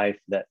and a life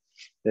that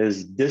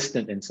is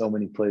distant in so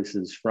many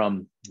places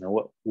from, you know,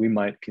 what we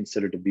might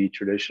consider to be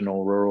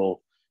traditional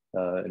rural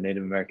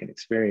Native American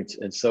experience.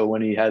 And so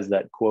when he has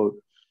that quote,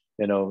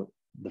 you know,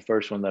 the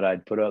first one that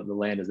I'd put up, "The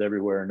land is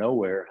everywhere or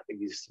nowhere," I think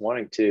he's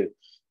wanting to,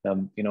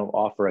 you know,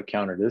 offer a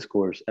counter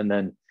discourse. And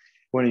then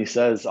when he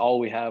says all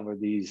we have are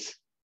these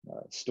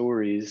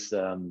stories,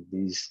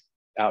 these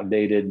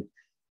outdated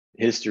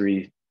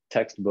history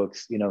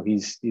textbooks, you know,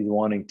 he's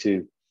wanting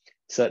to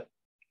set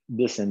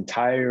this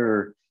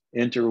entire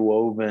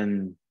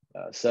interwoven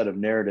set of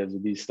narratives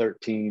of these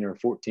 13 or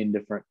 14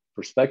 different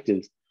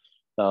perspectives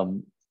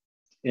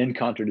in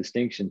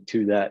contradistinction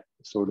to that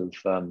sort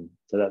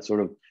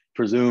of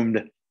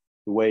presumed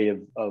way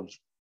of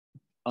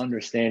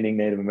understanding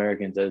Native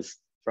Americans as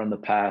from the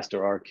past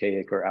or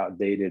archaic or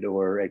outdated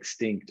or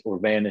extinct or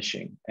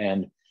vanishing.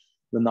 And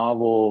the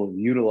novel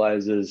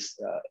utilizes,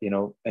 you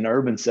know, an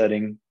urban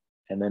setting,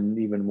 and then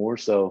even more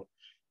so,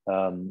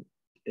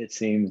 it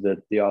seems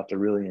that the author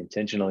really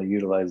intentionally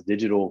utilized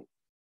digital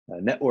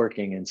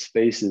networking and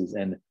spaces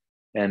and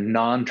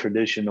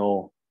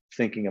non-traditional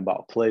thinking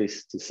about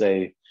place to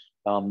say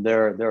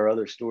there are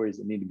other stories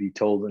that need to be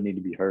told and need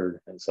to be heard.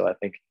 And so I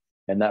think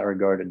in that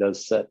regard, it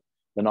does set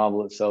the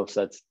novel itself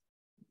sets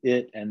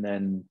it and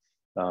then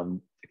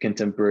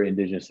contemporary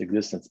Indigenous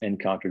existence in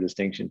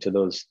contradistinction to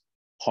those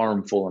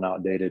harmful and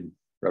outdated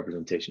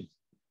representations.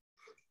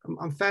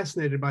 I'm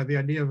fascinated by the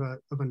idea of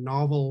a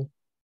novel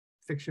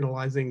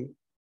fictionalizing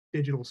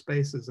digital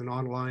spaces and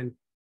online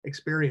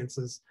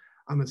experiences.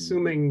 I'm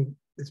assuming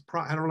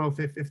I don't know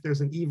if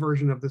there's an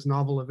e-version of this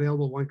novel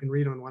available one can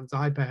read on one's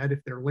iPad,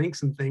 if there are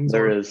links and things.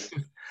 There is.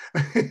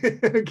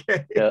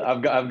 Okay. Yeah,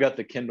 I've got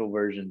the Kindle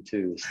version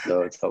too,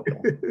 so it's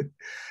helpful.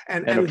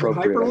 and is it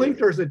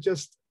hyperlinked, or is it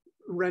just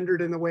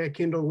rendered in the way a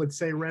Kindle would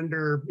say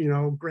render, you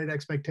know, Great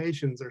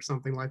Expectations or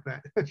something like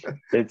that?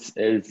 it's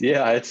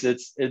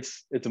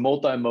a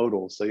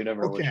multimodal, so you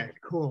never know. Okay,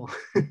 cool.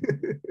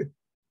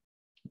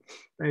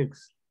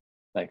 Thanks.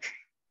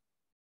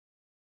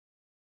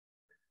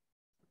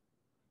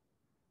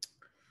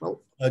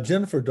 Well,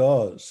 Jennifer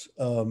Dawes,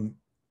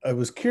 I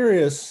was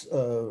curious,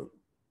 and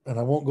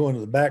I won't go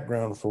into the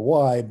background for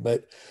why,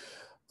 but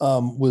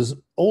was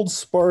Old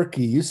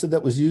Sparky, you said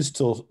that was used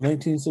till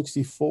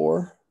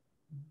 1964?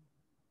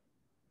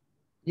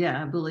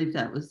 Yeah, I believe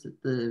that was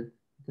the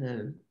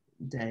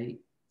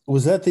date.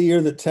 Was that the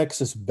year that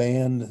Texas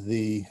banned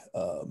the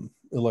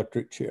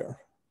electric chair?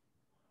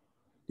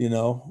 You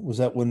know, was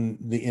that when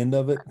the end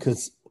of it?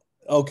 Because,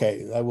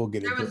 okay, I will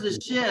get into it. There was a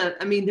shift.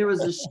 I mean, there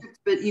was a shift,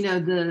 but you know,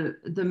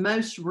 the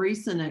most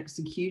recent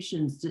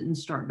executions didn't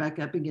start back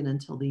up again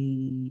until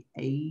the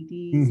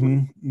 80s,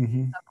 I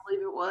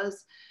believe it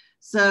was.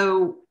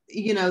 So,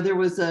 you know, there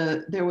was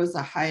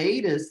a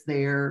hiatus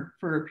there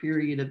for a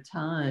period of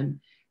time.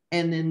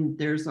 And then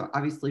there's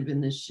obviously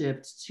been this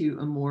shift to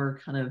a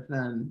more kind of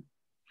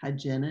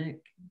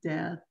hygienic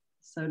death,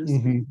 so to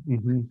speak,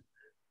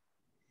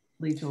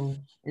 lethal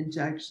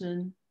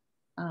injection.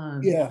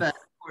 Yeah. But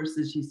of course,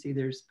 as you see,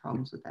 there's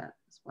problems with that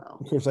as well.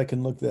 Of course, I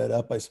can look that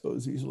up, I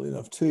suppose, easily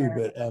enough too. Yeah.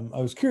 But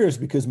I was curious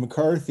because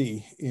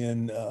McCarthy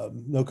in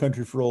No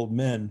Country for Old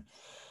Men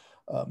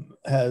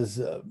has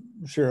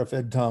Sheriff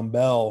Ed Tom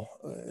Bell,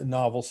 a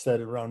novel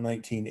set around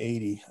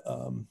 1980,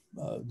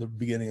 the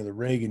beginning of the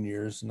Reagan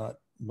years, not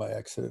by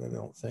accident, I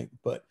don't think,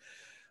 but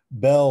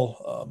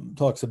Bell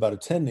talks about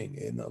attending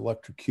an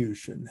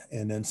electrocution.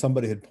 And then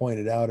somebody had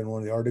pointed out in one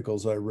of the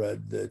articles I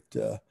read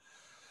that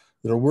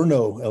there were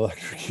no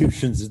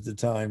electrocutions at the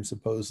time,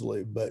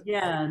 supposedly. But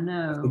yeah,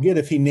 no. I forget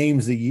if he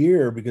names the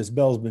year, because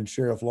Bell's been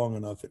sheriff long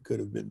enough, it could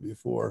have been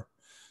before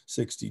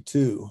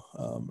 62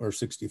 or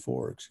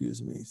 64,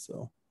 excuse me.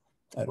 So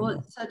I don't know.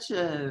 It's such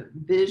a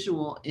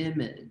visual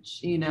image,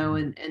 you know,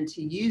 and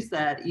to use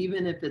that,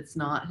 even if it's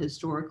not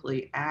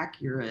historically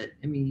accurate,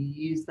 I mean, you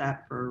use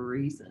that for a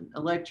reason.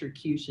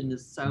 Electrocution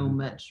is so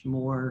much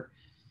more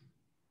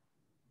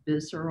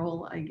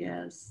visceral, I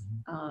guess.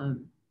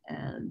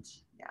 And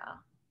yeah.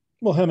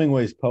 Well,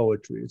 Hemingway's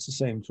poetry, it's the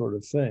same sort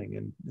of thing.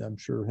 And I'm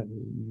sure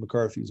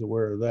McCarthy's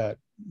aware of that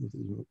with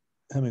his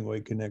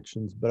Hemingway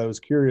connections. But I was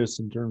curious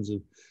in terms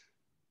of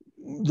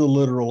the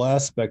literal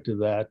aspect of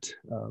that,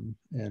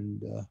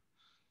 and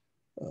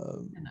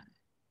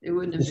it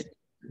wouldn't have been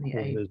in the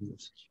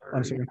 80s. Sure.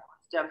 I'm sorry.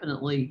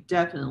 Definitely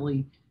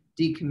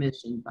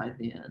decommissioned by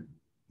then.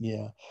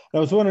 Yeah, I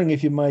was wondering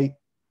if you might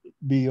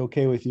be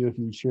okay with you if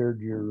you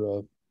shared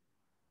your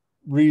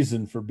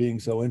reason for being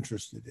so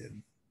interested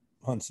in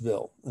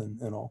Huntsville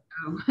and all.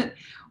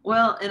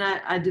 Well, and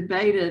I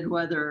debated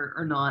whether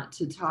or not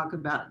to talk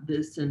about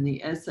this in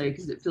the essay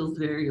because it feels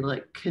very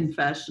like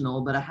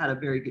confessional, but I had a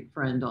very good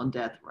friend on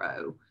death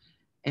row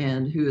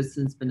and who has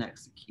since been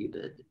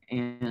executed.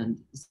 And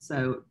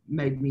so it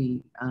made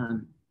me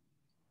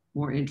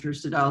more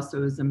interested. I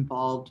also was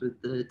involved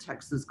with the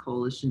Texas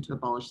Coalition to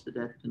Abolish the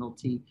Death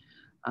Penalty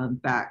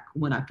back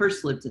when I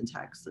first lived in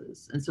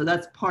Texas. And so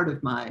that's part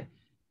of my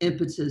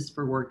impetus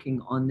for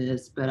working on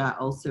this, but I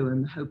also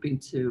am hoping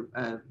to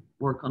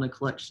work on a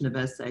collection of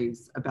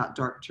essays about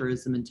dark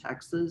tourism in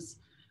Texas.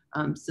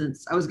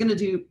 Since I was going to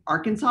do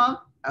Arkansas,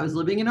 I was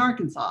living in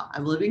Arkansas.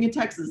 I'm living in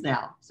Texas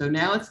now. So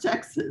now it's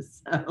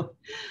Texas. So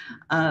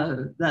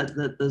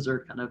those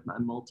are kind of my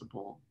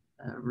multiple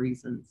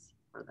reasons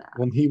for that.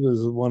 When he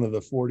was one of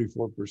the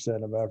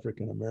 44% of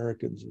African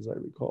Americans, as I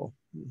recall.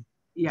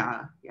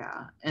 Yeah.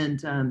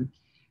 And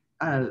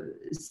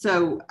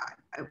so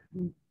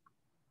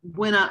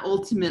when I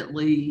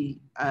ultimately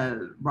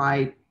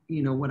write,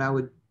 what I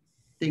would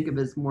think of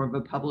as more of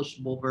a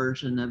publishable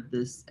version of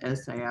this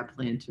essay, I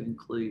plan to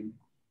include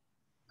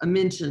a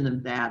mention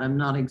of that. I'm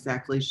not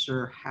exactly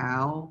sure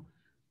how.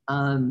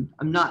 I'm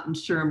not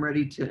sure I'm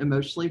ready to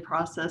emotionally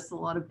process a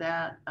lot of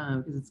that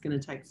because it's going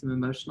to take some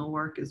emotional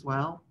work as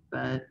well.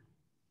 But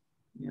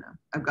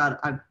I've got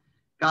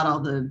all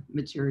the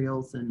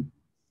materials, and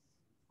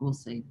we'll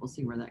see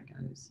where that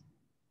goes.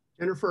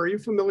 Jennifer, are you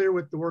familiar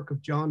with the work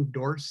of John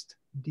Dorst?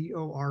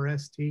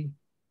 D-O-R-S-T?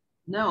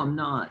 No, I'm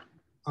not.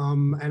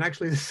 And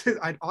actually,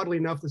 oddly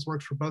enough, this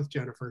works for both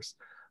Jennifers.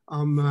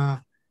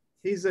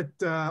 He's at,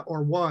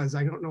 or was,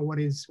 I don't know what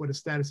his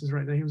status is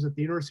right now. He was at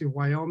the University of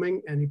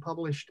Wyoming, and he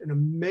published an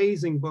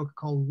amazing book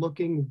called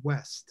Looking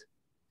West,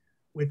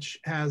 which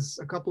has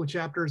a couple of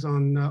chapters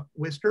on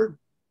Worcester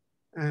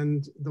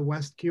and the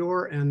West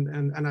Cure.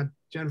 And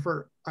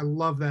Jennifer, I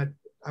love that.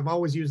 I've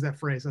always used that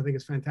phrase. I think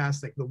it's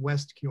fantastic, the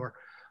West Cure.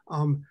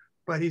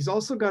 But he's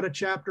also got a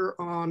chapter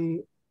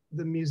on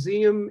the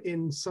museum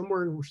in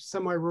somewhere in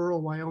semi-rural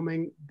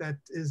Wyoming that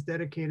is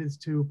dedicated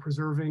to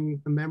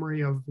preserving the memory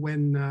of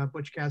when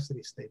Butch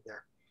Cassidy stayed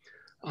there.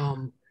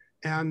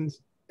 And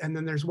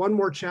then there's one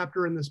more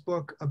chapter in this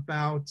book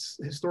about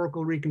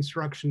historical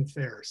reconstruction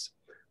fairs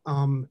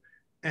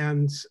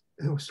and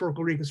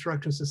historical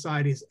reconstruction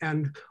societies.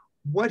 And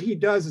what he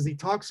does is he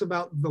talks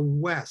about the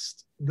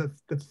West, the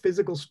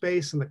physical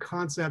space and the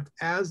concept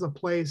as a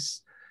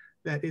place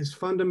that is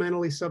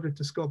fundamentally subject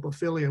to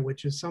scopophilia,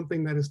 which is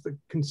something that is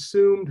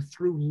consumed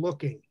through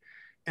looking.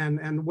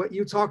 And what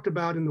you talked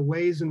about in the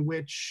ways in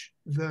which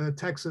the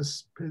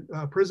Texas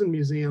Prison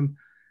Museum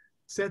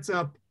sets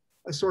up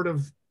a sort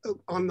of,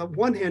 on the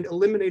one hand,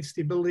 eliminates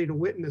the ability to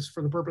witness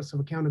for the purpose of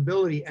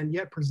accountability, and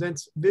yet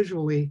presents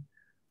visually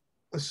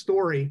a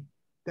story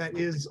that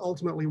is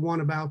ultimately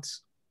one about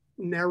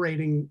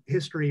narrating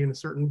history in a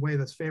certain way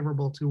that's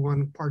favorable to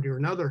one party or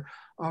another.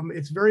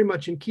 It's very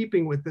much in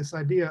keeping with this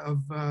idea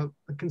of the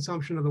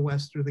consumption of the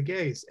West through the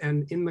gaze.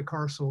 And in the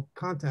carceral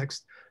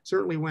context,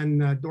 certainly when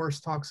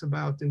Dorst talks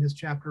about in his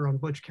chapter on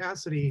Butch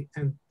Cassidy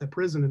and the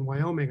prison in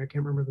Wyoming, I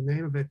can't remember the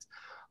name of it,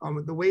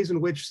 the ways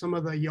in which some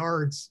of the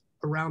yards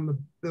around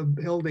the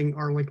building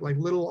are like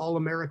little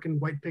all-American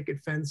white picket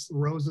fence,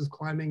 roses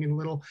climbing in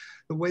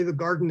the way the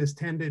garden is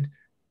tended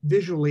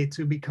visually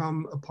to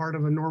become a part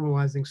of a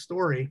normalizing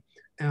story.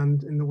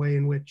 And in the way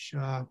in which,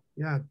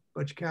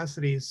 Butch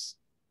Cassidy's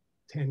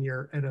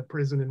tenure at a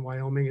prison in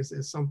Wyoming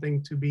is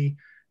something to be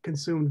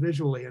consumed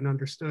visually and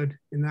understood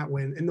in that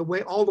way. And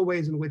all the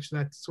ways in which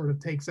that sort of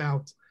takes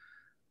out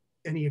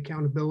any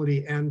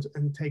accountability and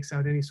takes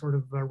out any sort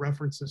of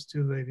references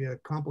to the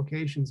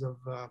complications of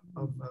the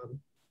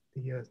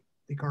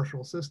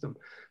carceral system.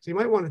 So you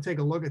might want to take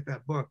a look at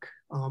that book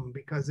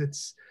because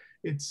it's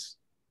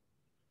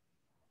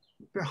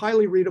a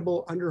highly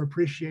readable,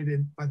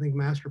 underappreciated, I think,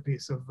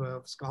 masterpiece of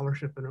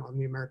scholarship on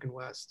the American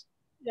West.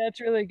 Yeah,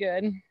 it's really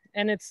good,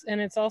 and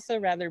it's also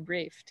rather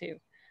brief too.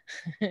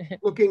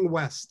 Looking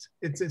West.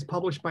 It's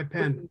published by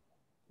Penn,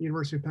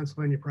 University of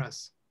Pennsylvania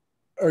Press.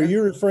 Are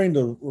you referring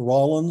to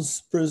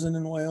Rawlins Prison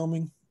in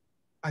Wyoming?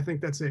 I think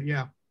that's it.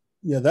 Yeah.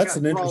 Yeah, that's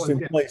an interesting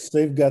Rawlins, place.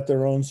 They've got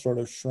their own sort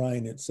of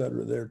shrine, et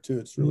cetera, there too.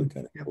 It's really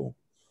kind of cool.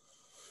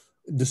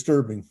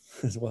 Disturbing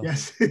as well.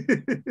 Yes.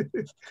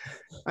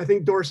 I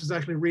think Dorst is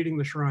actually reading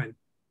the shrine.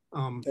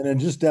 And then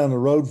just down the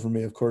road from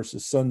me, of course,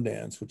 is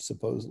Sundance, which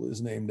supposedly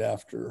is named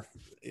after,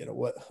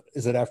 what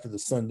is it, after the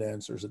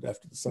Sundance, or is it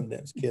after the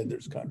Sundance Kid?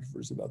 There's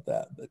controversy about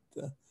that, but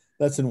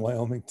that's in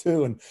Wyoming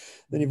too. And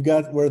then you've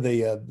got where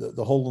the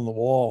hole in the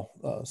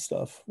wall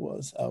stuff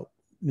was out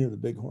near the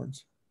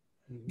Bighorns.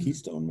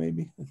 Keystone,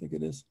 maybe, I think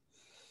it is.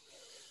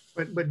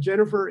 But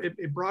Jennifer,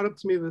 it brought up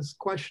to me this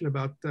question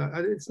about,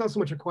 it's not so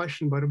much a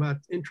question, but about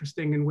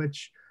interesting in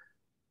which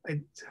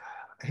I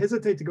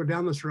hesitate to go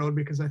down this road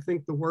because I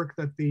think the work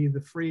that the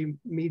free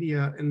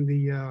media and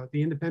the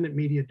independent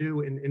media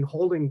do in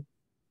holding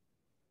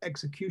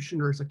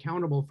executioners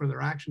accountable for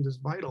their actions is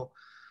vital.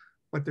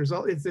 But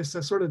it's this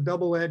a sort of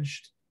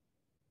double-edged,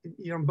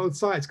 on both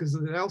sides, because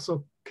it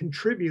also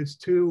contributes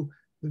to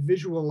the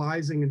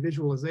visualizing and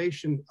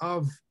visualization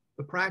of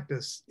the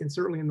practice, and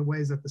certainly in the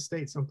ways that the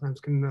state sometimes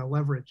can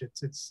leverage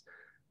its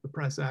the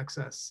press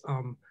access.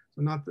 So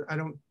not that I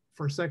don't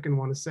for a second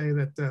want to say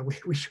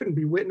that we shouldn't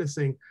be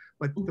witnessing,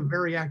 but the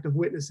very act of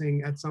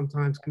witnessing at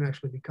sometimes can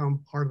actually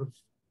become part of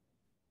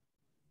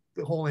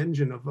the whole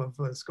engine of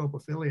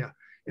scopophilia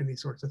in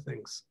these sorts of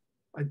things.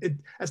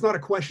 That's not a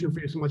question for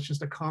you so much,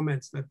 just a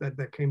comment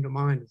that came to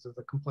mind as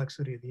the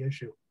complexity of the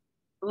issue.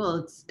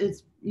 Well,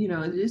 it's you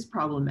know, it is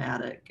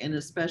problematic, and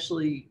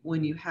especially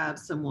when you have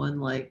someone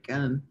like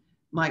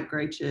Mike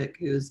Graychick,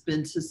 who has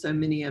been to so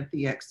many of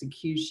the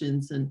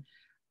executions, and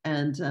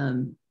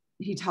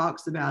he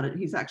talks about it.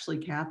 He's actually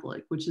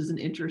Catholic, which is an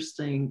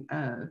interesting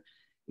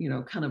you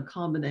know, kind of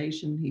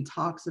combination. He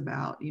talks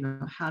about, you know,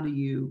 how do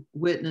you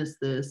witness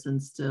this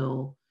and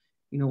still,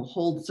 you know,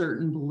 hold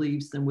certain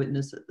beliefs and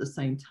witness at the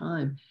same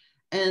time.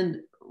 And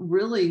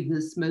really,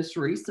 this most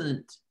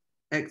recent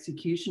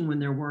execution, when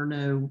there were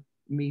no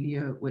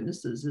media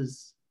witnesses,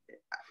 is,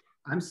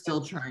 I'm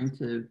still trying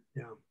to,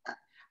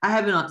 I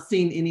haven't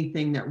seen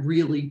anything that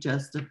really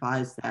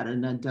justifies that,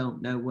 and I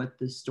don't know what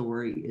the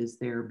story is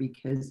there,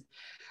 because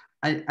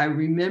I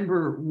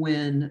remember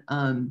when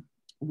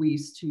we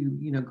used to,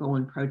 you know, go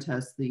and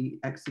protest the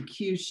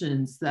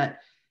executions,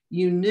 that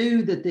you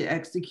knew that the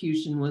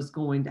execution was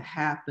going to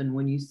happen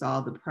when you saw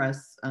the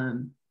press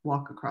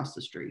walk across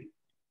the street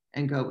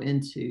and go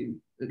into,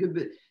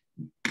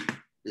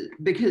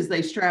 because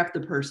they strap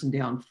the person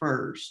down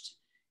first,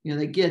 you know,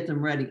 they get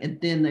them ready and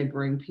then they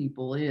bring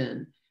people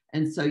in.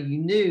 And so you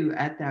knew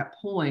at that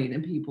point,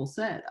 and people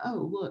said,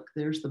 oh, look,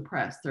 there's the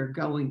press, they're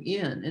going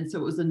in. And so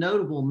it was a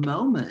notable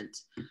moment.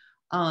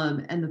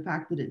 And the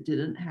fact that it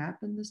didn't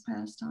happen this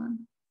past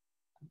time,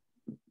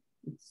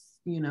 it's,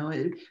 you know,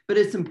 but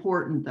it's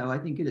important though. I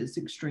think it is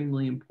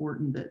extremely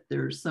important that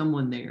there's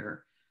someone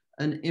there,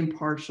 an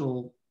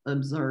impartial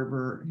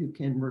observer who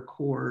can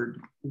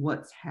record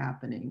what's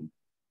happening.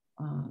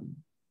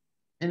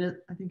 And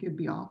I think it'd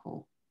be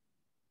awful.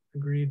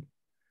 Agreed.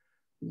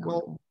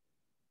 Well,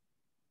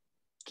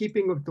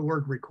 keeping with the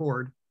word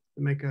record,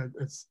 to make a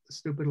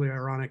stupidly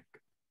ironic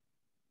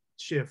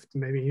shift,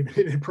 maybe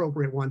even an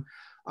appropriate one,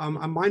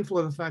 I'm mindful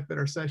of the fact that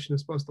our session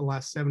is supposed to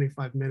last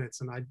 75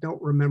 minutes, and I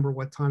don't remember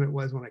what time it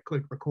was when I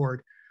clicked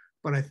record,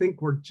 but I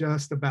think we're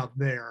just about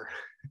there.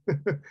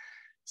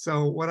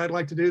 So what I'd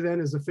like to do then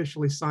is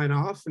officially sign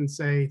off and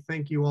say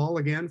thank you all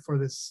again for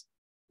this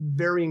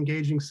very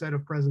engaging set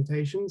of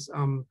presentations.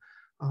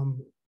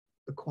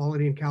 The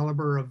quality and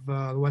caliber of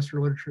the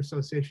Western Literature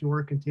Association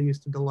work continues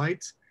to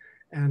delight,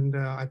 and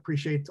I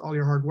appreciate all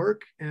your hard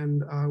work,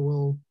 and I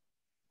will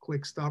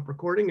click stop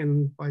recording,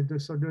 and by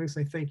so doing,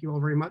 say thank you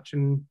all very much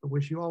and I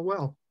wish you all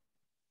well.